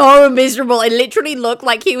so miserable. It literally looked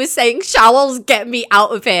like he was saying, "Showels, get me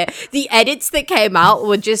out of here." The edits that came out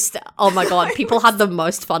were just, oh my god, people had the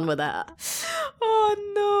most fun with it. Oh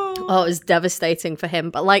no. Oh, it was devastating for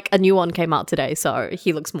him. But like a new one came out today, so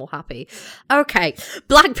he looks more happy. Okay.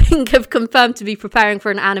 Blackpink have confirmed to be preparing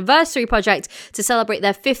for an anniversary project to celebrate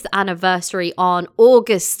their 5th anniversary on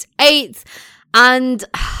August 8th. And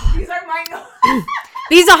these are my notes.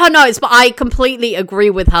 These are her notes, but I completely agree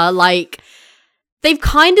with her. Like, they've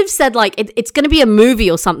kind of said like it's going to be a movie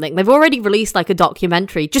or something. They've already released like a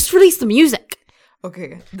documentary. Just release the music.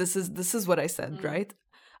 Okay, this is what I said, right?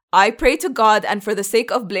 I pray to God and for the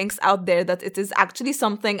sake of Blinks out there that it is actually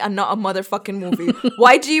something and not a motherfucking movie.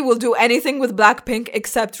 YG will do anything with Blackpink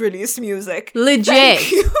except release music. Legit.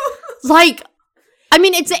 Like, I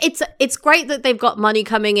mean, it's great that they've got money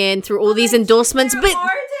coming in through all these endorsements, but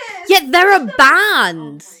yet they're a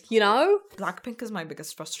band, you know? Blackpink is my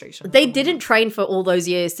biggest frustration. They didn't train for all those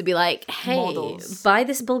years to be like, hey, models. Buy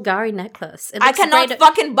this Bulgari necklace. I cannot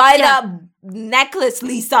fucking buy that necklace,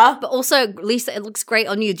 Lisa. But also, Lisa, it looks great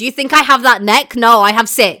on you. Do you think I have that neck? No, I have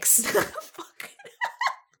 6.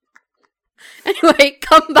 Anyway,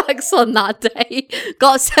 comebacks on that day.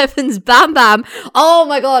 GOT7's Bam Bam. Oh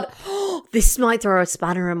my god. This might throw a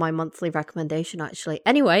spanner in my monthly recommendation, actually.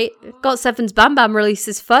 Anyway, GOT7's Bam Bam released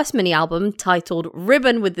his first mini album titled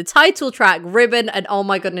Ribbon with the title track Ribbon. And oh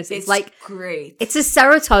my goodness, it's like great. It's a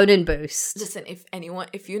serotonin boost. Listen,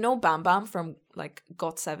 if you know Bam Bam from like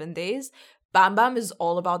GOT7 days, Bam Bam is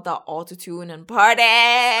all about that autotune and party,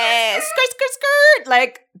 skirt,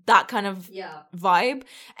 like that kind of vibe.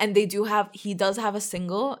 And he does have a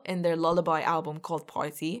single in their Lullaby album called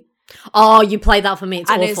Party. Oh, you play that for me.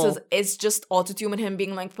 It's awful. It's just autotune and him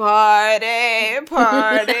being like, party,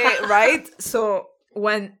 right? So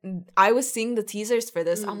when I was seeing the teasers for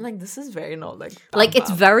this, I'm like, this is very not like Bam like Bam.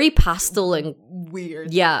 It's very pastel and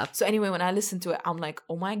weird. Yeah. So anyway, when I listened to it, I'm like,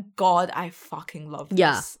 oh my god, I fucking love this.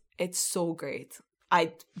 Yeah. It's so great.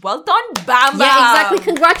 Well done, Bam Bam. Yeah, exactly.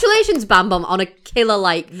 Congratulations, Bam Bam, on a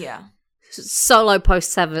killer solo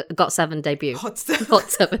post GOT7 debut. Hot 7.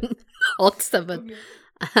 Hot 7.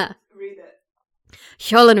 Okay. Read it.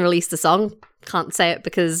 Hyolyn released a song. Can't say it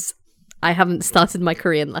because I haven't started my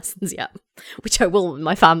Korean lessons yet, which I will when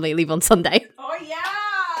my family leave on Sunday. Oh yeah.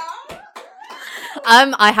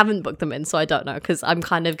 I haven't booked them in, so I don't know because I'm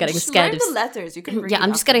kind of getting scared of the letters. You can read. Yeah,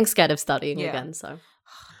 I'm just getting scared of studying again. So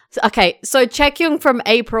okay, so Chaekyung from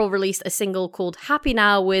April released a single called Happy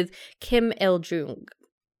Now with Kim Il-jung.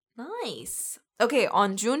 Nice. Okay,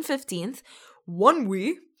 on June 15th,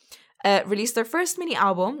 ONEWE released their first mini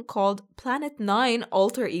album called Planet 9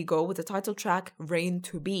 Alter Ego with the title track Rain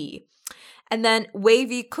to Be. And then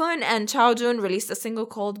Wavy Kun and Chaojun released a single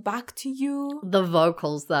called Back to You. The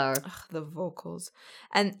vocals though. Ugh, the vocals.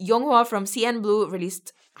 And Younghwa from CN Blue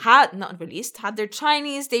had their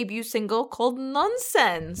Chinese debut single called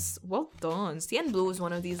Nonsense. Well done. CN Blue is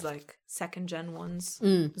one of these like second gen ones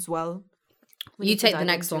as well. You take the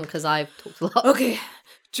next one because I've talked a lot. Okay.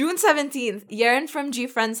 June 17th, Yerin from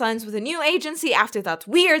G-Friend signs with a new agency after that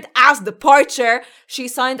weird-ass departure. She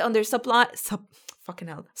signed under Sublime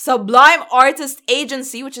Artist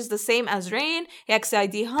Agency, which is the same as Rain,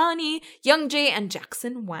 XID Honey, Young Jae, and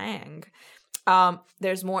Jackson Wang.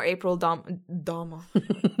 There's more April drama.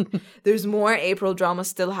 There's more April drama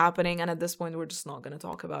still happening, and at this point, we're just not going to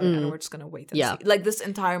talk about it, and we're just going to wait and see. Like, this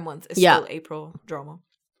entire month is still April drama.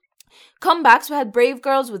 Comebacks, we had Brave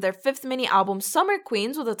Girls with their 5th mini album Summer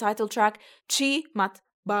Queens with the title track Chi Mat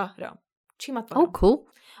Bara. Oh, cool.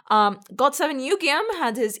 GOT7 Yugyeom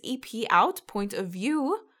had his EP out, Point of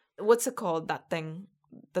View. What's it called, that thing?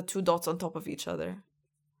 The 2 dots on top of each other.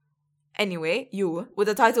 Anyway, with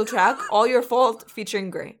the title track All Your Fault featuring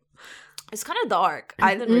Grey. It's kind of dark.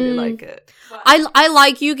 I didn't really like it. I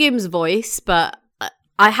like Yugyeom's voice, but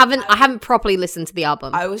I haven't properly listened to the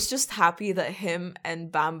album. I was just happy that him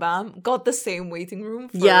and Bam Bam got the same waiting room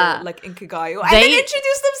for like Inkigayo. And then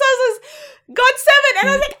introduced themselves as GOT7, and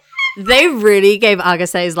I was like, they really gave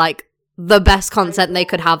Agassiz like the best content they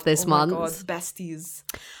could have this month. Oh my god, besties.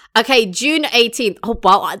 Okay, June 18th. Oh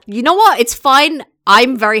wow, you know what? It's fine.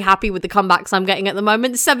 I'm very happy with the comebacks I'm getting at the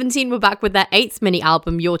moment. 17 were back with their 8th mini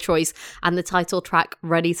album, Your Choice, and the title track,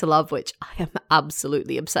 Ready to Love, which I am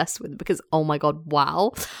absolutely obsessed with because, oh my god,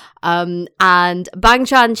 wow. And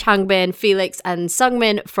Bangchan, Changbin, Felix, and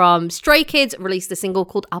Sungmin from Stray Kids released a single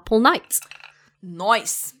called Apple Night.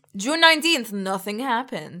 Nice. June 19th, nothing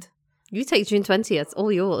happened. You take June 20th, it's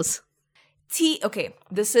all yours. Okay,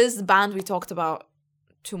 this is the band we talked about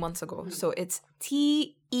 2 months ago. So it's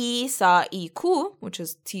T.E.S.A.I.K.U, which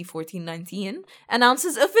is T1419,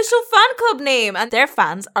 announces official fan club name, and their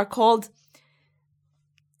fans are called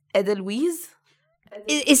Edelweiss.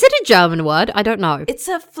 Is it a German word? I don't know. It's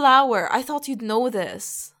a flower. I thought you'd know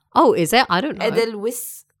this. Oh, is it? I don't know.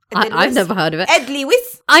 Edelweiss. I've never heard of it.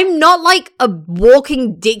 Edlewis. I'm not like a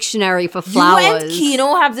walking dictionary for flowers. You and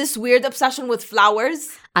Kino have this weird obsession with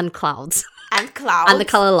flowers. And clouds. And clouds. And the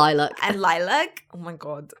colour lilac. And lilac. Oh my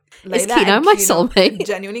god. Is Kino my soulmate?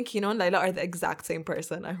 Genuinely, Kino and Layla are the exact same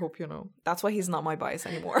person. I hope you know. That's why he's not my bias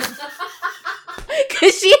anymore.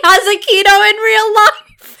 Because she has a Kino in real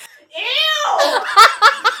life. Ew!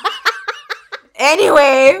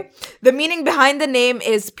 Anyway, the meaning behind the name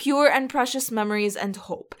is pure and precious memories and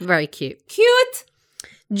hope. Very cute. Cute!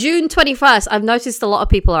 June 21st, I've noticed a lot of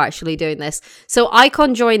people are actually doing this. So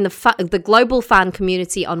iKON joined the global fan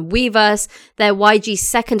community on Weverse. They're YG's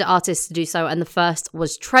second artist to do so, and the first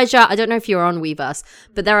was Treasure. I don't know if you're on Weverse,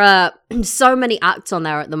 but there are so many acts on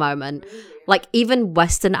there at the moment. Like, even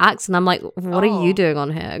Western acts, and I'm like, what are you doing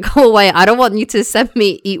on here? Go away. I don't want you to send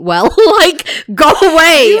me eat well. Like, go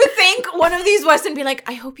away. You think one of these Western be like,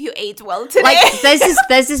 I hope you ate well today? Like,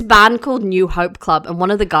 there's this band called New Hope Club, and one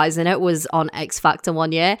of the guys in it was on X Factor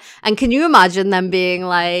one year. And can you imagine them being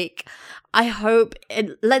like, I hope,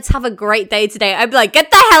 let's have a great day today. I'd be like, get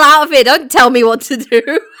the hell out of here. Don't tell me what to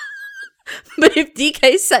do. But if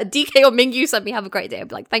DK or Mingyu said me have a great day, I'd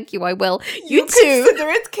be like, thank you, I will. You too. Consider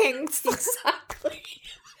it kinks. Exactly.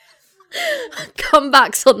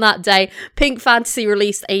 Comebacks on that day. Pink Fantasy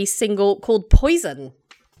released a single called Poison.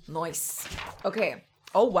 Nice. Okay.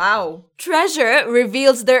 Oh, wow. Treasure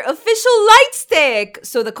reveals their official light stick.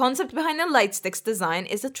 So the concept behind the light stick's design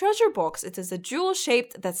is a treasure box. It is a jewel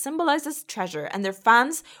shaped that symbolizes treasure, and their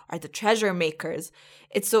fans are the treasure makers.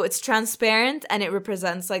 It's transparent, and it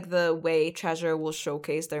represents like the way treasure will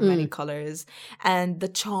showcase their many colors and their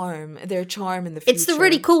charm in the future. It's the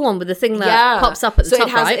really cool one with the thing that pops up at the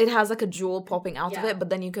top, right? It has like a jewel popping out of it, but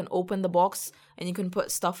then you can open the box and you can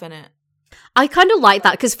put stuff in it. I kind of like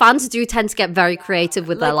that because fans do tend to get very creative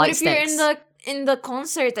with their light sticks. If you're in the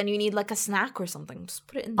concert and you need like a snack or something, just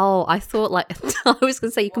put it in. Oh, I thought like I was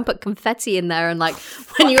gonna say you can put confetti in there, and like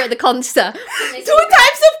when you're at the concert, 2 types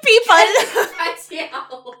of people.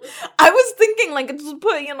 I was thinking like just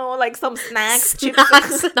put like some snacks,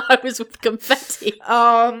 chips. And I was with confetti.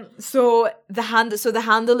 So the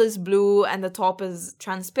handle is blue and the top is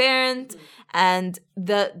transparent, and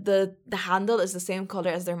the handle is the same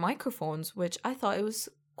color as their microphones, which I thought it was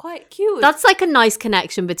quite cute. That's like a nice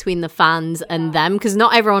connection between the fans and them, because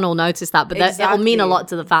not everyone will notice that, but it'll mean a lot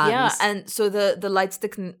to the fans. Yeah, and so the light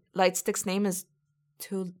stick's name is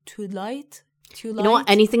Too Light. You know what?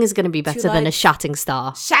 Anything is going to be better than a Shatting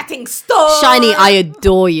Star. Shatting Star! Shiny, I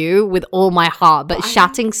adore you with all my heart, but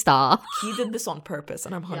Shatting Star. He did this on purpose,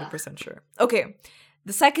 and I'm 100% sure. Okay,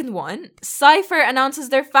 the second one. Cypher announces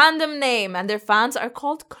their fandom name, and their fans are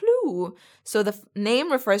called Clue. So the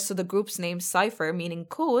name refers to the group's name Cypher, meaning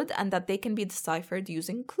code, and that they can be deciphered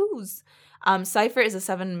using clues. Cypher is a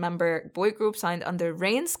 7-member boy group signed under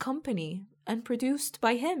Rain's company and produced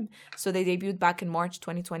by him. So they debuted back in March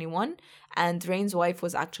 2021, and Rain's wife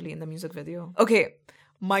was actually in the music video. Okay,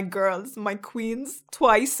 my girls, my queens,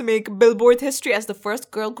 twice make Billboard history as the first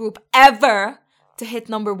girl group ever to hit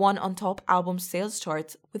 #1 on top album sales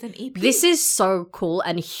chart with an EP. This is so cool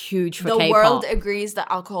and huge for K-pop. The world agrees that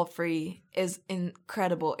alcohol-free is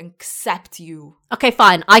incredible, except you. Okay,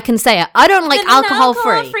 fine. I can say it. I don't like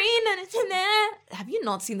alcohol-free. Have you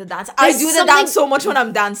not seen the dance? I do the dance so much when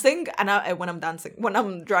I'm dancing, and when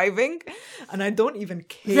I'm driving, and I don't even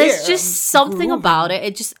care. There's just something about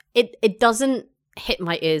it. It doesn't hit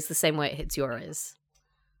my ears the same way it hits your ears.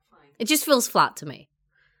 It just feels flat to me.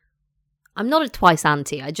 I'm not a twice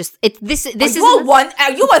auntie. This is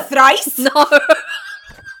Are you a thrice? No.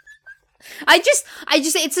 I just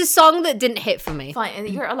it's a song that didn't hit for me. Fine, and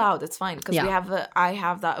you're allowed. It's fine because I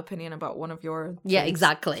have that opinion about one of your things. Yeah,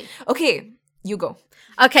 exactly. Okay, you go.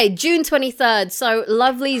 Okay, June 23rd. So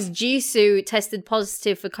Lovely's Jisoo tested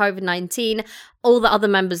positive for COVID-19. All the other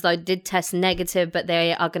members, though, did test negative, but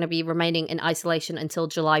they are going to be remaining in isolation until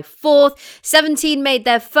July 4th. 17 made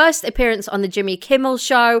their first appearance on the Jimmy Kimmel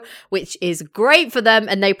Show, which is great for them,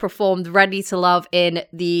 and they performed Ready to Love in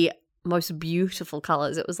the most beautiful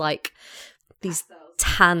colors. It was like these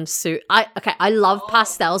tan suit. I love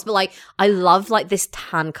pastels, but like I love like this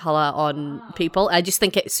tan color on people. I just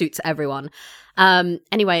think it suits everyone.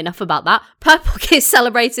 Anyway, enough about that. Purple Kiss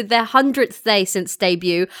celebrated their 100th day since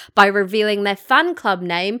debut by revealing their fan club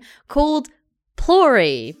name called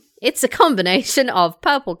Plory. It's a combination of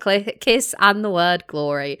Purple Kiss and the word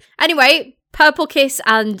glory. Anyway, Purple Kiss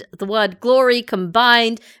and the word glory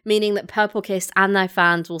combined, meaning that Purple Kiss and their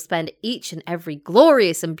fans will spend each and every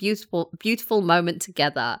glorious and beautiful moment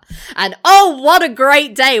together. And oh, what a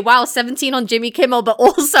great day. Wow, 17 on Jimmy Kimmel, but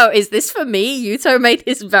also, is this for me? Yuto made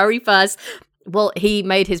his very first... Well, he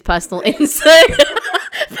made his personal Insta.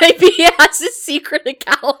 Maybe he has a secret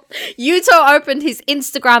account. Yuto opened his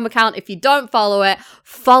Instagram account. If you don't follow it,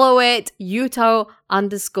 Yuto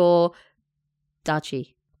 _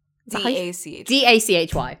 Dachi. D-A-C-H.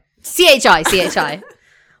 D-A-C-H-Y. C-H-I.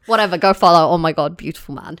 Whatever, go follow. Oh my god,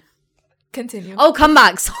 beautiful man. Continue. Oh, come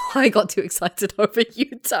back. So I got too excited over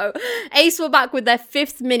Yuto. Ace were back with their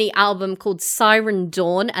 5th mini album called Siren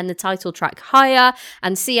Dawn and the title track Higher.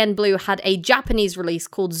 And CN Blue had a Japanese release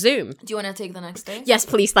called Zoom. Do you want to take the next day? Yes,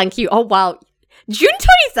 please. Thank you. Oh, wow. June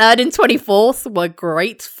 23rd and 24th were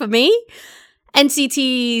great for me.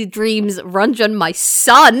 NCT Dream's Ranjan, my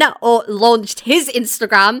son, launched his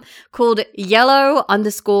Instagram called yellow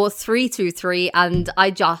 _ 323. And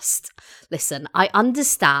listen, I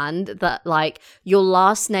understand that, like, your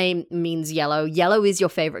last name means yellow. Yellow is your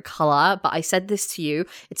favorite color, but I said this to you.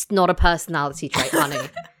 It's not a personality trait, honey.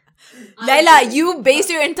 Layla, you base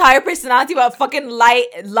your entire personality about fucking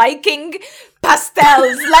liking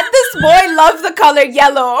pastels. Let this boy love the color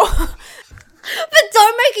yellow. But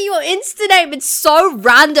don't make it your Insta name. It's so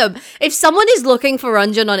random. If someone is looking for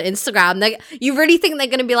Ranjan on Instagram, you really think they're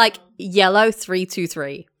going to be like yellow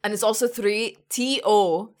 323. And it's also 3,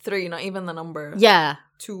 T-O, 3, not even the number. Yeah.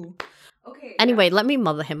 2. Okay. Anyway, let me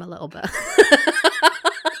mother him a little bit.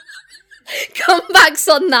 Comebacks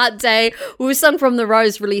on that day. Woosun from The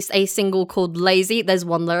Rose released a single called Lazy. There's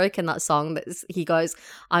one lyric in that song that he goes,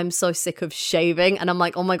 I'm so sick of shaving. And I'm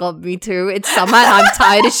like, oh my god, me too. It's summer and I'm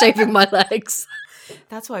tired of shaving my legs.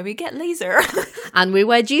 That's why we get laser. And we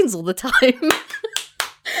wear jeans all the time.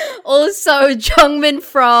 Also, Jungmin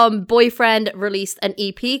from Boyfriend released an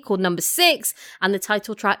EP called Number 6 and the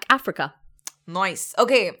title track Africa. Nice.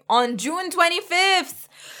 Okay, on June 25th,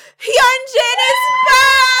 Hyunjin is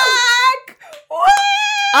back! What?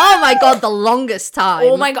 Oh my god, the longest time.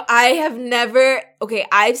 Oh my god,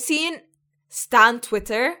 I've seen Stan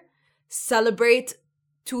Twitter celebrate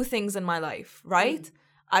 2 things in my life, right?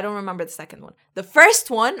 I don't remember the second one. The first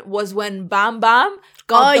one was when Bam Bam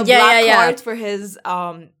got the black card for his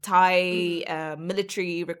Thai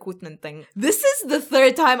military recruitment thing. This is the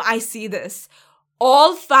 3rd time I see this.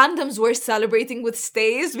 All fandoms were celebrating with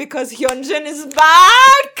stays because Hyunjin is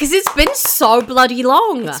back. Because it's been so bloody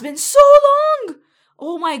long. It's been so long.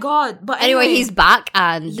 Oh my god. But Anyway, he's back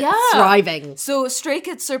and thriving. So Stray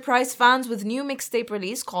Kids surprised fans with new mixtape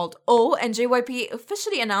release called Oh, and JYP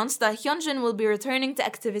officially announced that Hyunjin will be returning to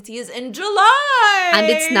activities in July. And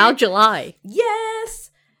it's now July. Yes.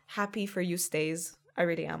 Happy for you, Stays. I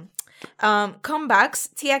really am. Comebacks.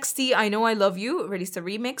 TXT I Know I Love You released a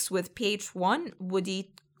remix with PH1,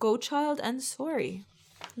 Woody, Gochild, and Sorry.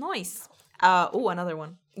 Nice. Oh, another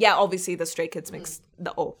one. Yeah, obviously the Stray Kids mix.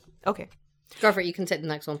 The Oh. Okay. Go for it. You can take the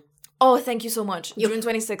next one. Oh, thank you so much. June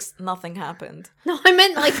 26th, nothing happened. No, I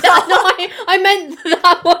meant like that. No, I meant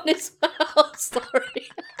that one as well. Sorry.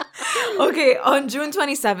 Okay, on June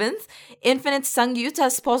 27th, Infinite Sungyu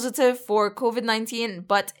tests positive for COVID-19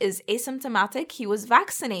 but is asymptomatic. He was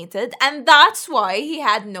vaccinated and that's why he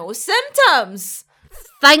had no symptoms.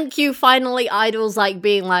 Thank you, finally, idols like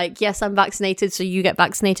being like, yes, I'm vaccinated, so you get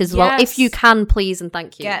vaccinated as well. If you can, please, and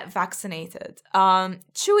thank you. Get vaccinated.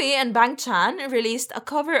 Chewy and Bang Chan released a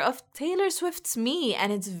cover of Taylor Swift's Me,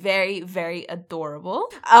 and it's very, very adorable.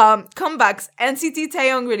 Comebacks. NCT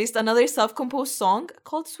Taeyong released another self-composed song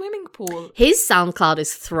called Swimming Pool. His SoundCloud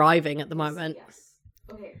is thriving at the moment. Yes.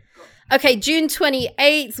 Okay, go. Okay, June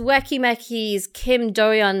 28th, Weki Meki's Kim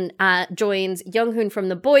Do-yeon joins Younghoon from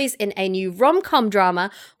The Boys in a new rom-com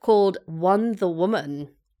drama called One the Woman.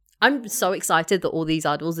 I'm so excited that all these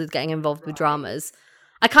idols are getting involved with dramas.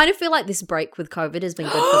 I kind of feel like this break with COVID has been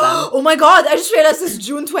good for them. Oh my god, I just realized it's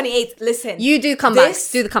June 28th. Listen. You do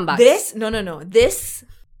comebacks. Do the comebacks.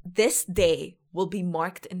 This day will be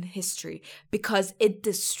marked in history because it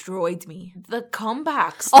destroyed me. The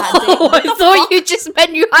comebacks that day. I thought you just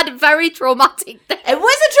meant you had a very traumatic day. It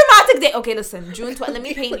was a traumatic day. Okay, listen, June 12th. Let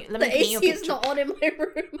me paint you. Let me paint you a The AC picture. is not on in my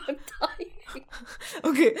room. I'm dying.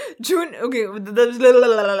 Okay, June. Okay,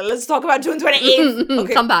 let's talk about June 28th.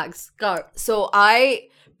 Okay, Comebacks. Go. so I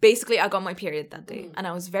got my period that day, and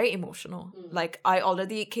I was very emotional. Like I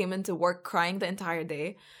already came into work crying the entire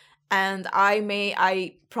day. And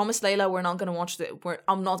I promised Layla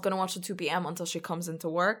I'm not gonna watch the 2 p.m. until she comes into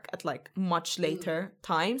work at like much later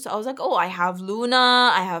time. So I was like, oh, I have Luna,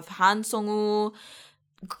 I have Han Sung-woo,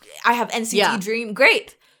 I have NCT Dream,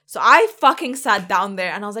 great. So I fucking sat down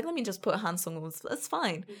there and I was like, let me just put Han Sung-woo, it's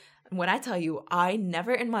fine. And when I tell you, I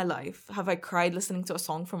never in my life have I cried listening to a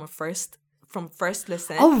song from first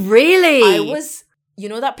listen. Oh, really? I was, you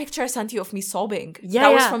know that picture I sent you of me sobbing? Yeah,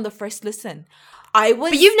 that was yeah. from the first listen.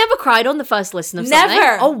 But you've never cried on the first listen of something?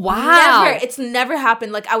 Never. Oh, wow. Never. It's never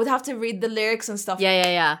happened. Like, I would have to read the lyrics and stuff.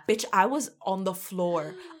 Yeah. Bitch, I was on the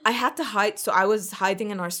floor. I had to hide. So I was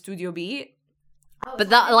hiding in our Studio B. But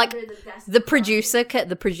that, like, the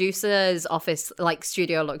producer's office, like,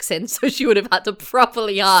 studio looks in, so she would have had to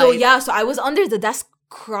properly hide. So, yeah. So I was under the desk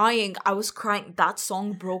crying. I was crying. That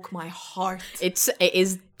song broke my heart. It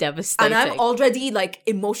is devastating. And I'm already, like,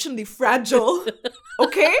 emotionally fragile.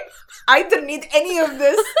 Okay? I didn't need any of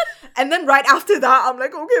this. And then right after that, I'm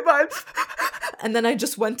like, okay, bye. And then I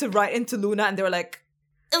just went right into Luna and they were like,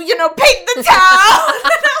 paint the town.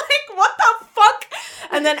 And I'm like, what the fuck?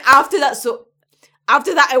 And then after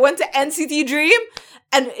that, I went to NCT Dream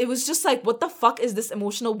and it was just like, what the fuck is this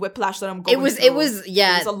emotional whiplash that I'm going through? It was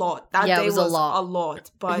a lot. That day was a lot.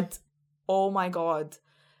 But, oh my God.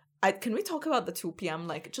 Can we talk about the 2 p.m.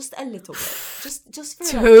 like just a little bit? Just for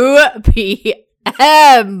 2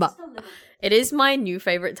 p.m. It is my new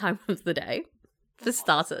favorite time of the day, for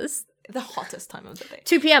starters. The hottest time of the day.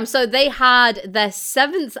 2 p.m. So they had their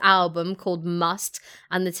 7th album called Must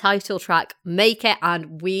and the title track Make It,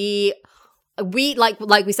 and we like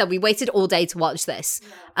we said, we waited all day to watch this.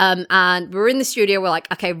 And we were in the studio, we're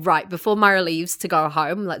like, okay, right, before Myra leaves to go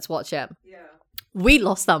home, let's watch it. Yeah. We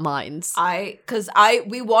lost our minds.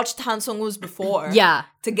 We watched Han Sung-woo's before. Yeah.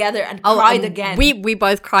 Together and cried again. We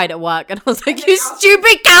both cried at work and I was like, you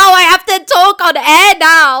stupid cow, I have to talk on air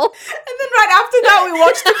now. And then right after that we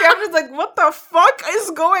watched it and I was like, what the fuck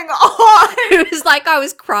is going on? It was like I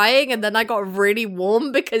was crying and then I got really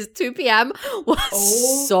warm because 2 p.m.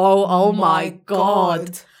 was oh my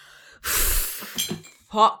God.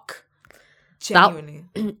 Fuck. Genuinely.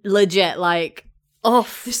 Legit, like, oh.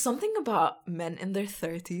 There's something about men in their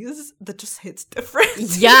 30s that just hits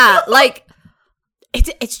different. Yeah, like,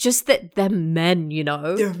 it's just that they're men, you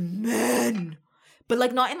know? They're men. But,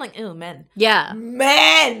 like, not in, like, ew, men. Yeah.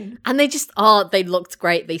 Men! And they just, they looked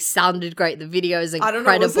great. They sounded great. The video is incredible.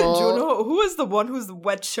 I don't know, was it Juno? Who is the one who's the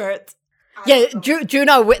wet shirt? Yeah,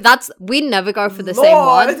 Juno, we never go for the same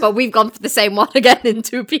one, but we've gone for the same one again in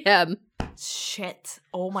 2 p.m. Shit.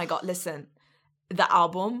 Oh my God, listen. The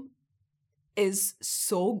album is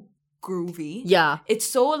so groovy. Yeah. It's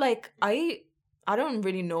so, like, I don't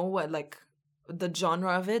really know what, like, the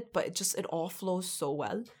genre of it, but it all flows so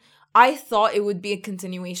well. I thought it would be a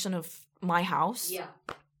continuation of My House,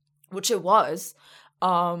 which it was.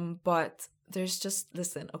 But there's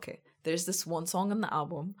there's this one song on the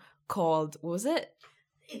album called, what was it?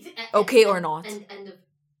 Okay or Not.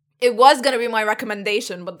 It was gonna be my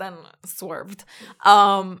recommendation, but then swerved.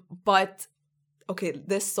 But okay,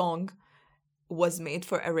 this song was made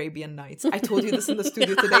for Arabian Nights. I told you this in the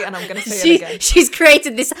studio today, and I'm gonna say it again. She's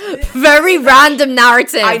created this very random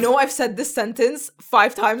narrative. I know I've said this sentence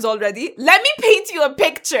 5 times already. Let me paint you a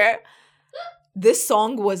picture. This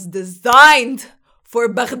song was designed for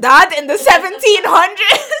Baghdad in the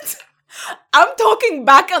 1700s. I'm talking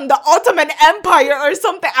back on the Ottoman Empire or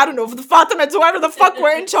something. I don't know, the Fatimids, whoever the fuck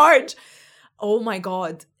were in charge. Oh my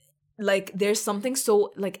God. Like, there's something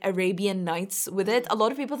so, like, Arabian Nights with it. A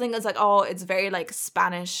lot of people think it's like, oh, it's very, like,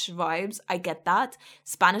 Spanish vibes. I get that.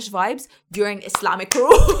 Spanish vibes during Islamic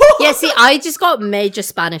rule. Yeah, see, I just got major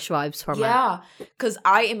Spanish vibes from it. Yeah, because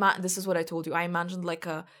this is what I told you. I imagined, like,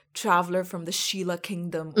 a traveler from the Sheila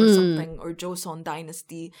Kingdom or something, or Joseon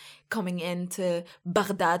Dynasty coming into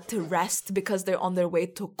Baghdad to rest because they're on their way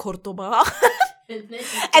to Cordoba.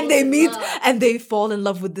 And they meet and they fall in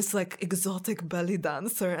love with this like exotic belly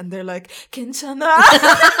dancer, and they're like, Kinshana.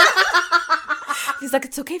 He's like,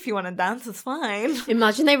 it's okay if you want to dance, it's fine.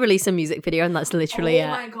 Imagine they release a music video and that's literally it. Oh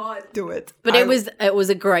my God, do it. But it was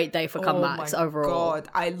a great day for comebacks overall. God,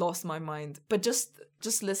 I lost my mind. But just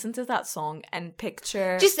listen to that song and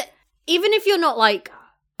picture. Just even if you're not like,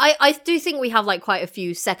 I do think we have like quite a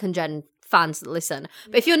few second gen fans that listen,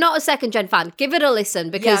 but if you're not a second gen fan, give it a listen,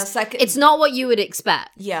 because it's not what you would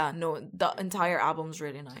expect. Yeah, no, the entire album's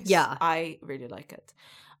really nice. Yeah, I really like it.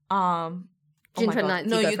 June 29th,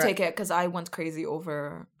 no, you take it, because I went crazy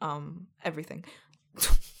over everything.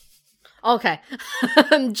 Okay.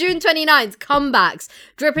 June 29th, Comebacks.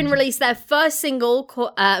 Drippin released their first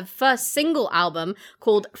single album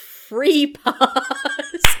called Free Pass.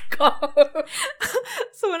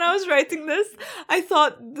 So when I was writing this, I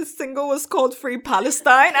thought the single was called Free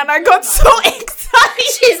Palestine, and I got so excited.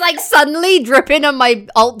 She's like, suddenly Drippin on my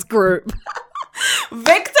alt group.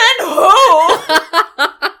 Victor who?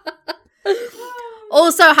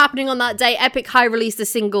 Also happening on that day, Epic High released a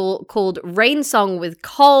single called Rain Song with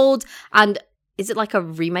Cold, and is it like a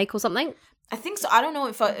remake or something? I think so. I don't know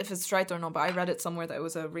if it's right or not, but I read it somewhere that it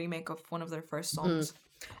was a remake of one of their first songs.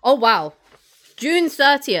 Oh, wow. June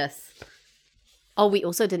 30th. Oh, we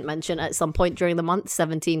also didn't mention at some point during the month,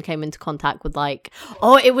 17 came into contact with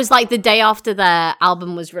it was like the day after their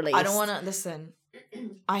album was released. I don't want to, listen,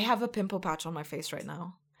 I have a pimple patch on my face right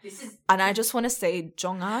now. And I just want to say,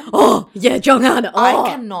 Jonghan. Oh, yeah, Jonghan. Oh. I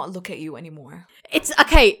cannot look at you anymore. It's,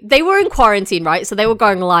 okay, they were in quarantine, right? So they were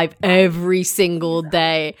going live every single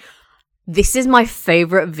day. This is my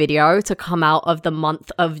favorite video to come out of the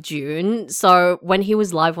month of June. So when he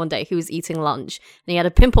was live one day, he was eating lunch and he had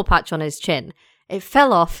a pimple patch on his chin. It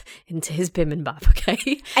fell off into his bibimbap,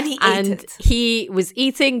 okay? And he ate it. He was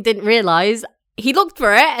eating, didn't realize. He looked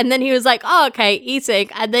for it and then he was like, oh, okay, eating.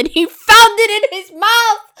 And then he found it in his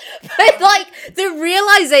mouth. But like the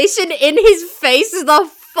realization in his face is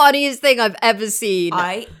the funniest thing I've ever seen.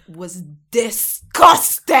 I was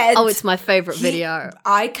disgusted. Oh, it's my favorite video.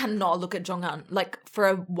 I cannot look at Jonghan. Like, for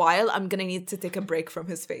a while, I'm gonna need to take a break from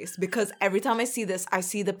his face, because every time I see this, I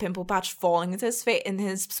see the pimple patch falling into his face, in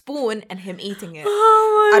his spoon, and him eating it.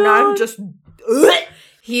 Oh my God. I'm just...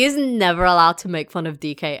 He is never allowed to make fun of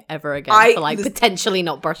DK ever again for potentially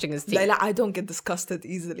not brushing his teeth. Layla, I don't get disgusted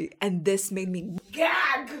easily, and this made me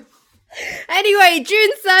gag. Anyway, June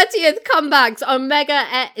 30th, comebacks.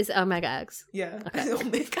 Is it Omega X? Yeah. Okay.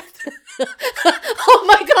 Omega. Oh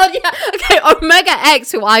my God, yeah. Okay, Omega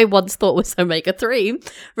X, who I once thought was Omega 3,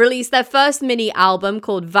 released their first mini album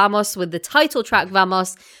called Vamos with the title track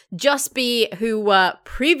Vamos. Just Be, who were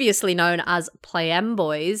previously known as Playem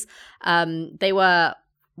Boys. They were,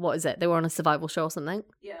 what is it? They were on a survival show or something.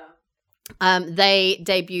 Yeah. They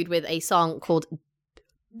debuted with a song called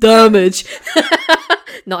Damage.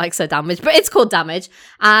 Not EXO Damage, but it's called Damage.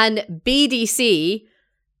 And BDC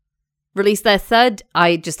released their third.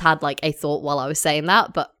 I just had like a thought while I was saying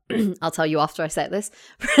that, but I'll tell you after I say this.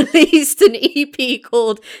 Released an EP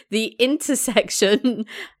called The Intersection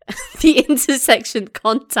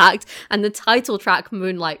Contact, and the title track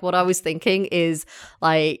Moonlight. What I was thinking is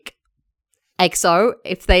like EXO,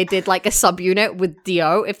 if they did like a subunit with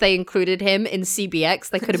Dio, if they included him in CBX,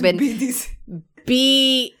 they could have been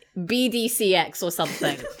BDCX or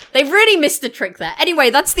something. They really missed a trick there. Anyway,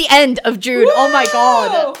 that's the end of June. Woo! Oh my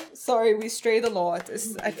God. Sorry, we strayed a lot.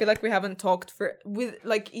 I feel like we haven't talked with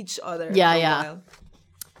like each other. Yeah, for yeah.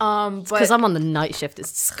 a while. Because I'm on the night shift.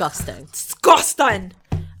 It's disgusting. Disgusting.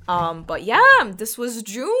 But yeah, this was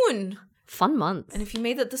June. Fun month. And if you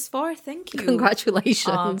made it this far, thank you.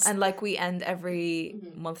 Congratulations. And like we end every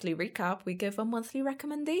monthly recap, we give a monthly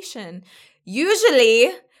recommendation.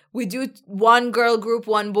 Usually, we do one girl group,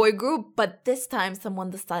 one boy group, but this time someone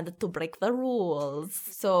decided to break the rules.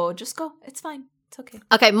 So just go. It's fine. It's okay.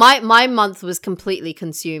 Okay, my month was completely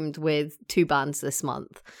consumed with 2 bands this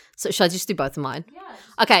month. So should I just do both of mine? Yeah.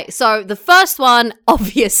 Okay, so the first one,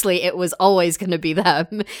 obviously it was always going to be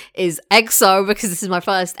them, is EXO, because this is my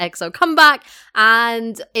first EXO comeback.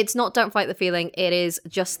 And it's not Don't Fight the Feeling, it is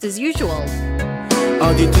Just As Usual.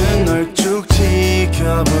 어디든 널 쭉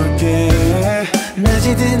지켜볼게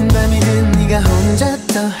낮이든 밤이든 네가 혼자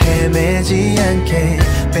더 헤매지 않게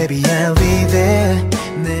Baby I'll be there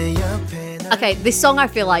내 옆에 Okay, this song I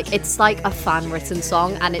feel like it's like a fan-written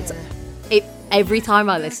song and it every time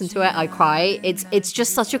I listen to it I cry. It's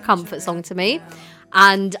just such a comfort song to me.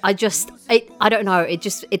 And I don't know,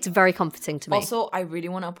 it's very comforting to me. Also, I really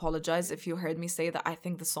want to apologize if you heard me say that I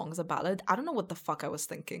think the song is a ballad. I don't know what the fuck I was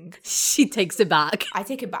thinking. She takes it back. I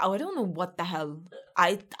take it back. I don't know what the hell.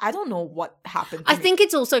 I don't know what happened to I me. think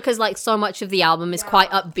it's also because like so much of the album is quite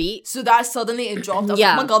upbeat. So that suddenly it dropped. I was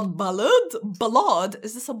Yeah. like, oh my god, ballad? Ballad?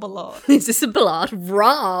 Is this a ballad? Is this a ballad?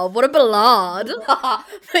 Rah, what a ballad.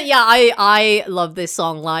 But yeah, I love this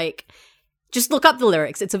song. Like, just look up the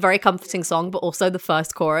lyrics. It's a very comforting song, but also the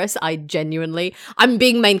first chorus, I'm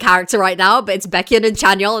being main character right now, but it's Baekhyun and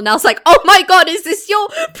Chanyeol, and I was like, oh my god, is this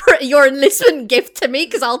your enlistment gift to me?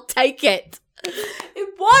 Because I'll take it. It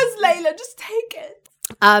was, Layla. Just take it.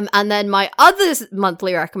 And then my other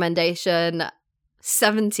monthly recommendation,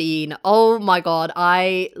 17. Oh my god,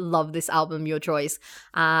 I love this album, Your Choice.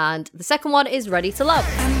 And the second one is Ready to Love.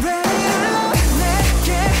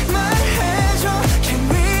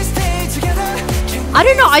 I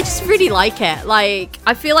don't know, I just really like it. Like,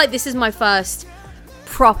 I feel like this is my first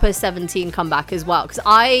proper 17 comeback as well, because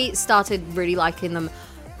I started really liking them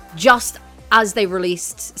just as they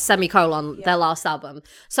released Semicolon, their last album.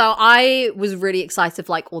 So I was really excited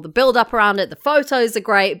for like all the build up around it. The photos are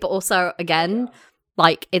great, but also again,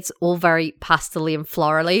 like it's all very pastel-y and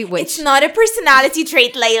florally, which It's not a personality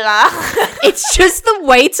trait, Layla. it's just the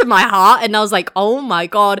way to my heart. And I was like, oh my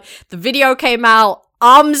god, the video came out.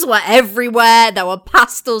 Arms were everywhere. There were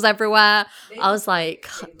pastels everywhere. I was like,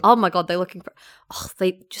 oh my god, they're looking for... Oh,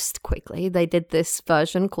 they did this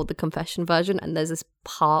version called the Confession version, and there's this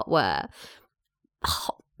part where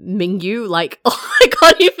Mingyu, like, I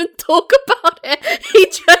can't even talk about it.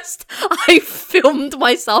 I filmed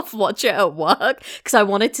myself watch it at work because I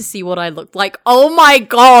wanted to see what I looked like. Oh my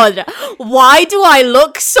god, why do I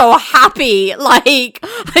look so happy? Like,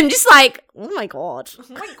 I'm just like, oh my god. Oh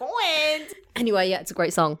my god. Anyway, yeah, it's a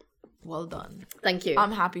great song. Well done. Thank you.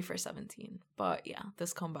 I'm happy for 17. But yeah,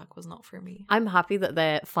 this comeback was not for me. I'm happy that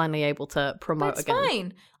they're finally able to promote It's again.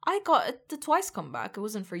 fine. I got the twice comeback. It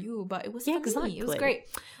wasn't for you, but it was for me. It was exactly. great.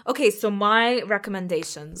 Okay, so my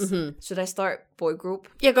recommendations. Should I start boy group?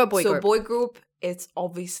 Yeah, go boy group. So boy group, it's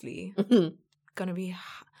obviously gonna be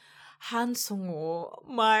Han Sung-woo,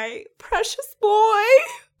 my precious boy.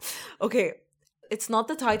 Okay, it's not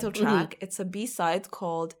the title track. It's a B-side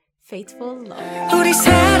called Faithful Love. 우리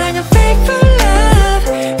사랑은 faithful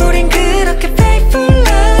love. 우린 그렇게 faithful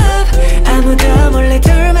love. 아무도 몰래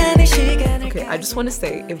둘만의 시간을. Okay, I just want to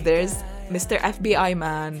say, if there's Mr. FBI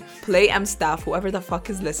man, Play M staff, whoever the fuck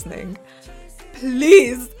is listening,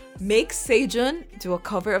 please make Sejun do a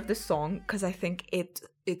cover of this song because I think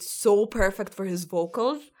it's so perfect for his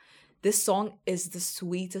vocals. This song is the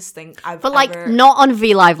sweetest thing I've But like ever... not on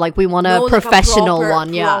V Live, like we want a No, like a professional proper-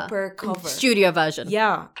 one, yeah. proper cover. Studio version.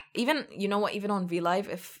 Yeah. Even, you know what, even on V Live,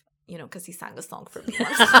 if, you know, because he sang a song for me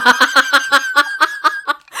once.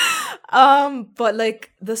 But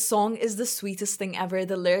like the song is the sweetest thing ever.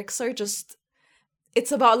 The lyrics are just...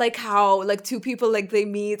 It's about like how like two people like they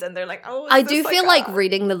meet and they're like, oh, I do feel like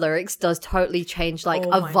reading the lyrics does totally change like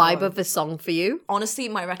Oh a my vibe God. of the song for you. Honestly,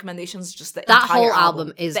 my recommendation is just the That entire whole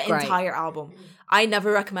album is the great. entire album. I never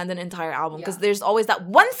recommend an entire album because there's always that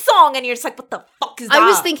one song and you're just like, what the fuck is that? I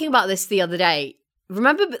was thinking about this the other day.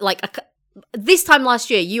 Remember like this time last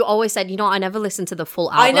year, you always said, you know, I never listened to the full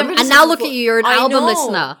album. I never and listened now to the look full- at you, you're an I album know.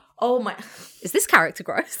 listener. Oh my... Is this character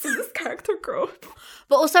growth? this character growth.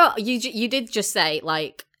 But also, you did just say,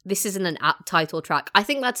 like, this isn't an app title track. I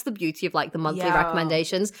think that's the beauty of, like, the monthly Yeah.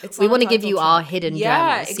 recommendations. It's We not want a to give title you our track. hidden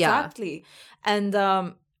Yeah, gems. exactly. And,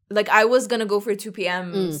 like, I was gonna go for 2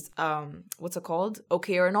 p.m.'s, what's it called?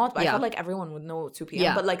 Okay or Not? But I Yeah. felt like everyone would know 2 p.m.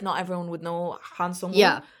 Yeah. But, like, not everyone would know Han Sung-woo.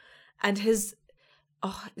 Yeah. And his...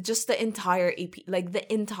 Oh, just the entire EP, like, the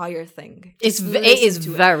entire thing. It Just is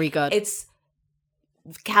listen to very good. It's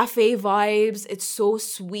cafe vibes. It's so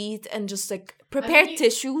sweet and just like prepare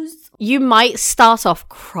tissues. You might start off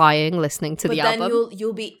crying listening to But the then album.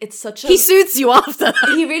 you'll be. It's such a. He soothes you after.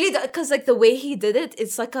 He really does, because like the way he did it,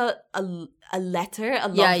 it's like a letter, a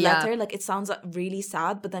love letter. Like it sounds like really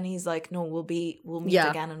sad, but then he's like, no, we'll meet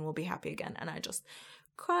again and we'll be happy again. And I just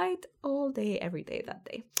cried all day, every day that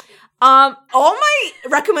day. All my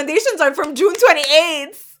recommendations are from June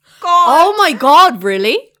 28th. God. Oh my god,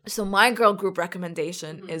 really? So my girl group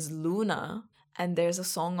recommendation is Luna, and there's a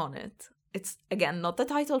song on it. It's, again, not the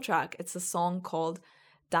title track. It's a song called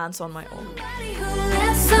Dance on My Own.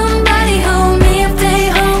 Let somebody hold me if they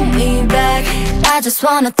hold me back. I just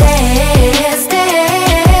wanna dance,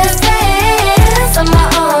 dance, dance on my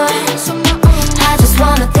own. I just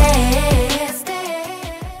wanna dance,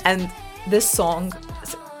 dance. And this song,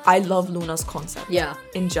 I love Luna's concept. Yeah.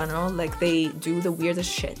 In general, like they do the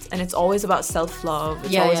weirdest shit, and it's always about self-love.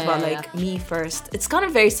 It's always about like me first. It's kind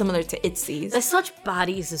of very similar to ITZY's. They're such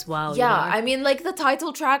baddies as well. Yeah, you know? I mean, like the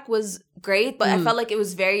title track was great, but I felt like it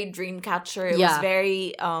was very Dreamcatcher. It was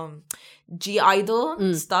very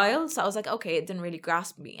G-Idol style. So I was like, okay, it didn't really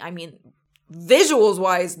grasp me. I mean, visuals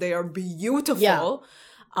wise, they are beautiful. Yeah.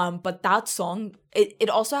 But that song, it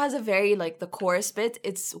also has a very, like, the chorus bit,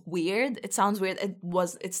 it's weird. It sounds weird.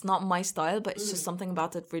 It's not my style, but it's just something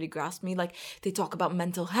about it really grasped me. Like, they talk about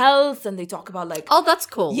mental health, and they talk about, like... Oh, that's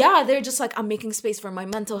cool. Yeah, they're just like, I'm making space for my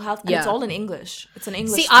mental health. And it's all in English. It's an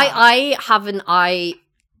English See, track.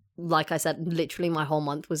 Like I said, literally my whole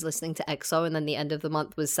month was listening to EXO, and then the end of the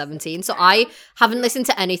month was 17. So I haven't listened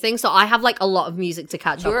to anything. So I have, like, a lot of music to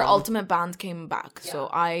catch up Your on. ultimate band came back, so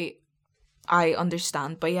I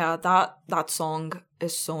understand. But yeah, that song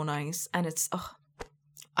is so nice, and it's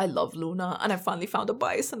I love Luna, and I finally found a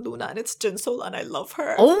bias in Luna, and it's Jinsol, and I love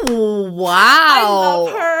her. Oh, wow. I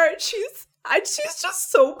love her. She's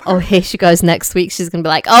just so perfect. Oh, here she goes next week. She's going to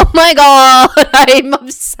be like, oh my god, I'm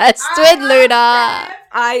obsessed with Luna.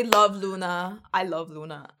 I love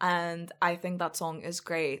Luna, and I think that song is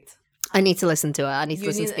great. I need to listen to it. I need to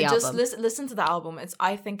listen to the just album. listen to the album.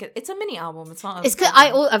 I think it's a mini album. It's not. It's good.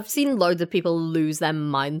 I've seen loads of people lose their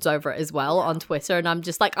minds over it as well on Twitter, and I'm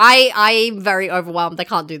just like, I'm very overwhelmed. I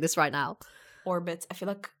can't do this right now. Orbit. I feel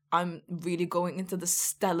like I'm really going into the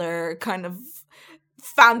stellar kind of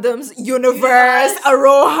fandoms universe.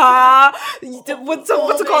 Aroha. What's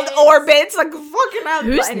it called? Orbits. Like fucking hell.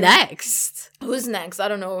 Who's But anyway. next? Who's next? I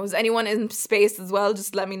don't know. Is anyone in space as well?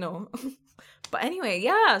 Just let me know. But anyway,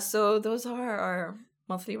 yeah, so those are our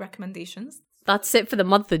monthly recommendations. That's it for the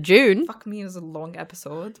month of June. Fuck me, it was a long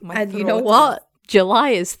episode. And you know what?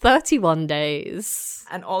 July is 31 days.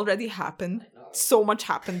 And already happened. So much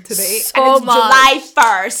happened today. So and it's much. July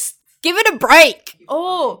 1st. Give it a break.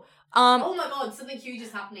 Oh, Oh my god, something huge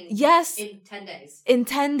is happening. Yes. In 10 days. In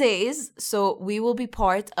 10 days. So we will be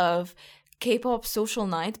part of K-Pop Social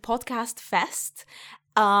Night Podcast Fest.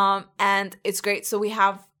 And it's great. So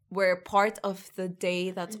we're part of the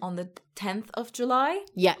day that's on the 10th of July.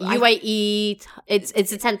 Yeah, UAE. It's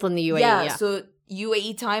the 10th on the UAE. Yeah. So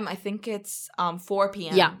UAE time, I think it's 4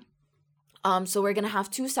 p.m. Yeah. So we're gonna have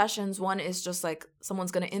 2 sessions. One is just like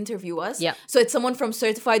someone's gonna interview us. Yeah. So it's someone from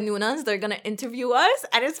Certified Nunas. They're gonna interview us,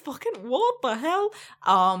 and it's fucking what the hell.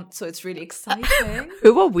 So it's really exciting.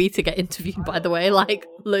 Who are we to get interviewed, by the way? Like,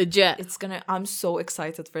 legit. I'm so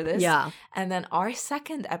excited for this. Yeah. And then our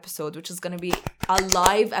second episode, which is gonna be a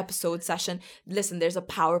live episode session. Listen, there's a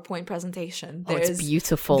PowerPoint presentation. Oh, it's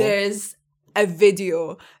beautiful. There's a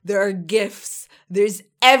video. There are GIFs. There's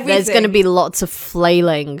everything. There's going to be lots of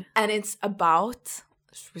flailing. And it's about,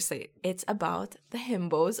 should we say, it's about the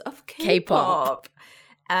himbos of K-pop. K-pop.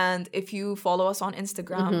 And if you follow us on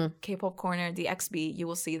Instagram, K-Pop Corner DXB, you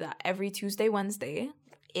will see that every Tuesday,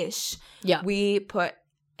 Wednesday-ish, we put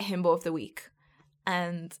himbo of the week.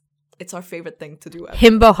 And it's our favorite thing to do ever.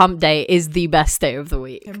 Himbo Hump Day is the best day of the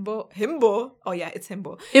week. Himbo. Oh yeah, it's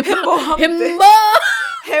himbo. Himbo Hump Day. Himbo!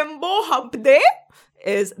 Himbo Hump Day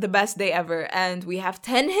is the best day ever, and we have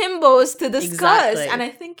 10 himbos to discuss, Exactly. and I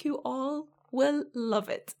think you all will love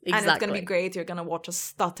it. And it's gonna be great. You're gonna watch us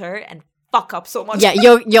stutter and fuck up so much. Yeah,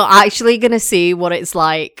 you're actually gonna see what it's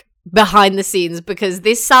like behind the scenes, because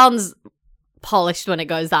this sounds polished when it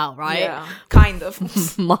goes out, right? Yeah, kind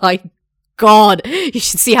of. My God, you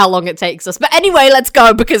should see how long it takes us. But anyway, let's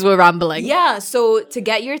go because we're rambling. Yeah, so to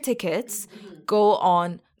get your tickets, go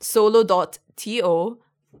on solo.to/line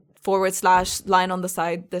on the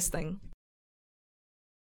side, this thing.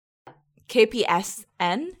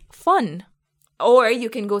 KPSN fun. Or you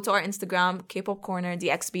can go to our Instagram, K-Pop Corner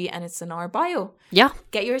DXB, and it's in our bio. Yeah.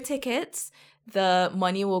 Get your tickets. The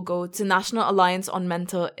money will go to National Alliance on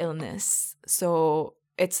Mental Illness. So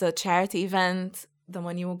it's a charity event. the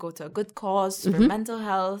money will go to a good cause for mental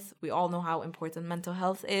health. We all know how important mental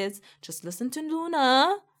health is. Just listen to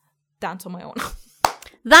Luna. Dance on my own.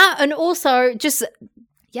 That, and also just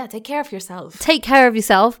take care of yourself. take care of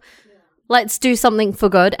yourself. Let's do something for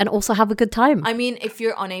good and also have a good time. I mean, if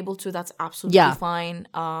you're unable to, that's absolutely fine.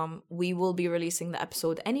 We will be releasing the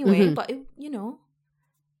episode anyway, but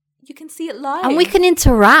you can see it live. And we can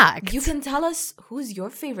interact. You can tell us who's your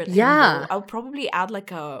favorite Yeah. himbo. I'll probably add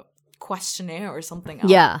like a questionnaire or something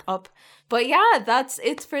up. But yeah, that's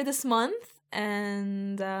it for this month.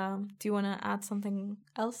 And do you want to add something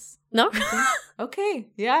else? No? Okay.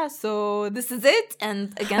 Yeah, so this is it.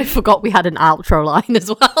 And again, I forgot we had an outro line as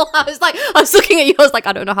well. I was looking at you. I was like,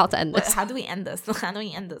 I don't know how to end this. how do we end this?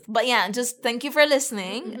 But yeah, just thank you for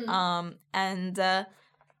listening. And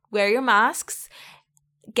wear your masks.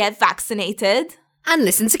 Get vaccinated. And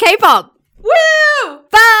listen to K-pop. Woo!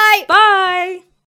 Bye! Bye!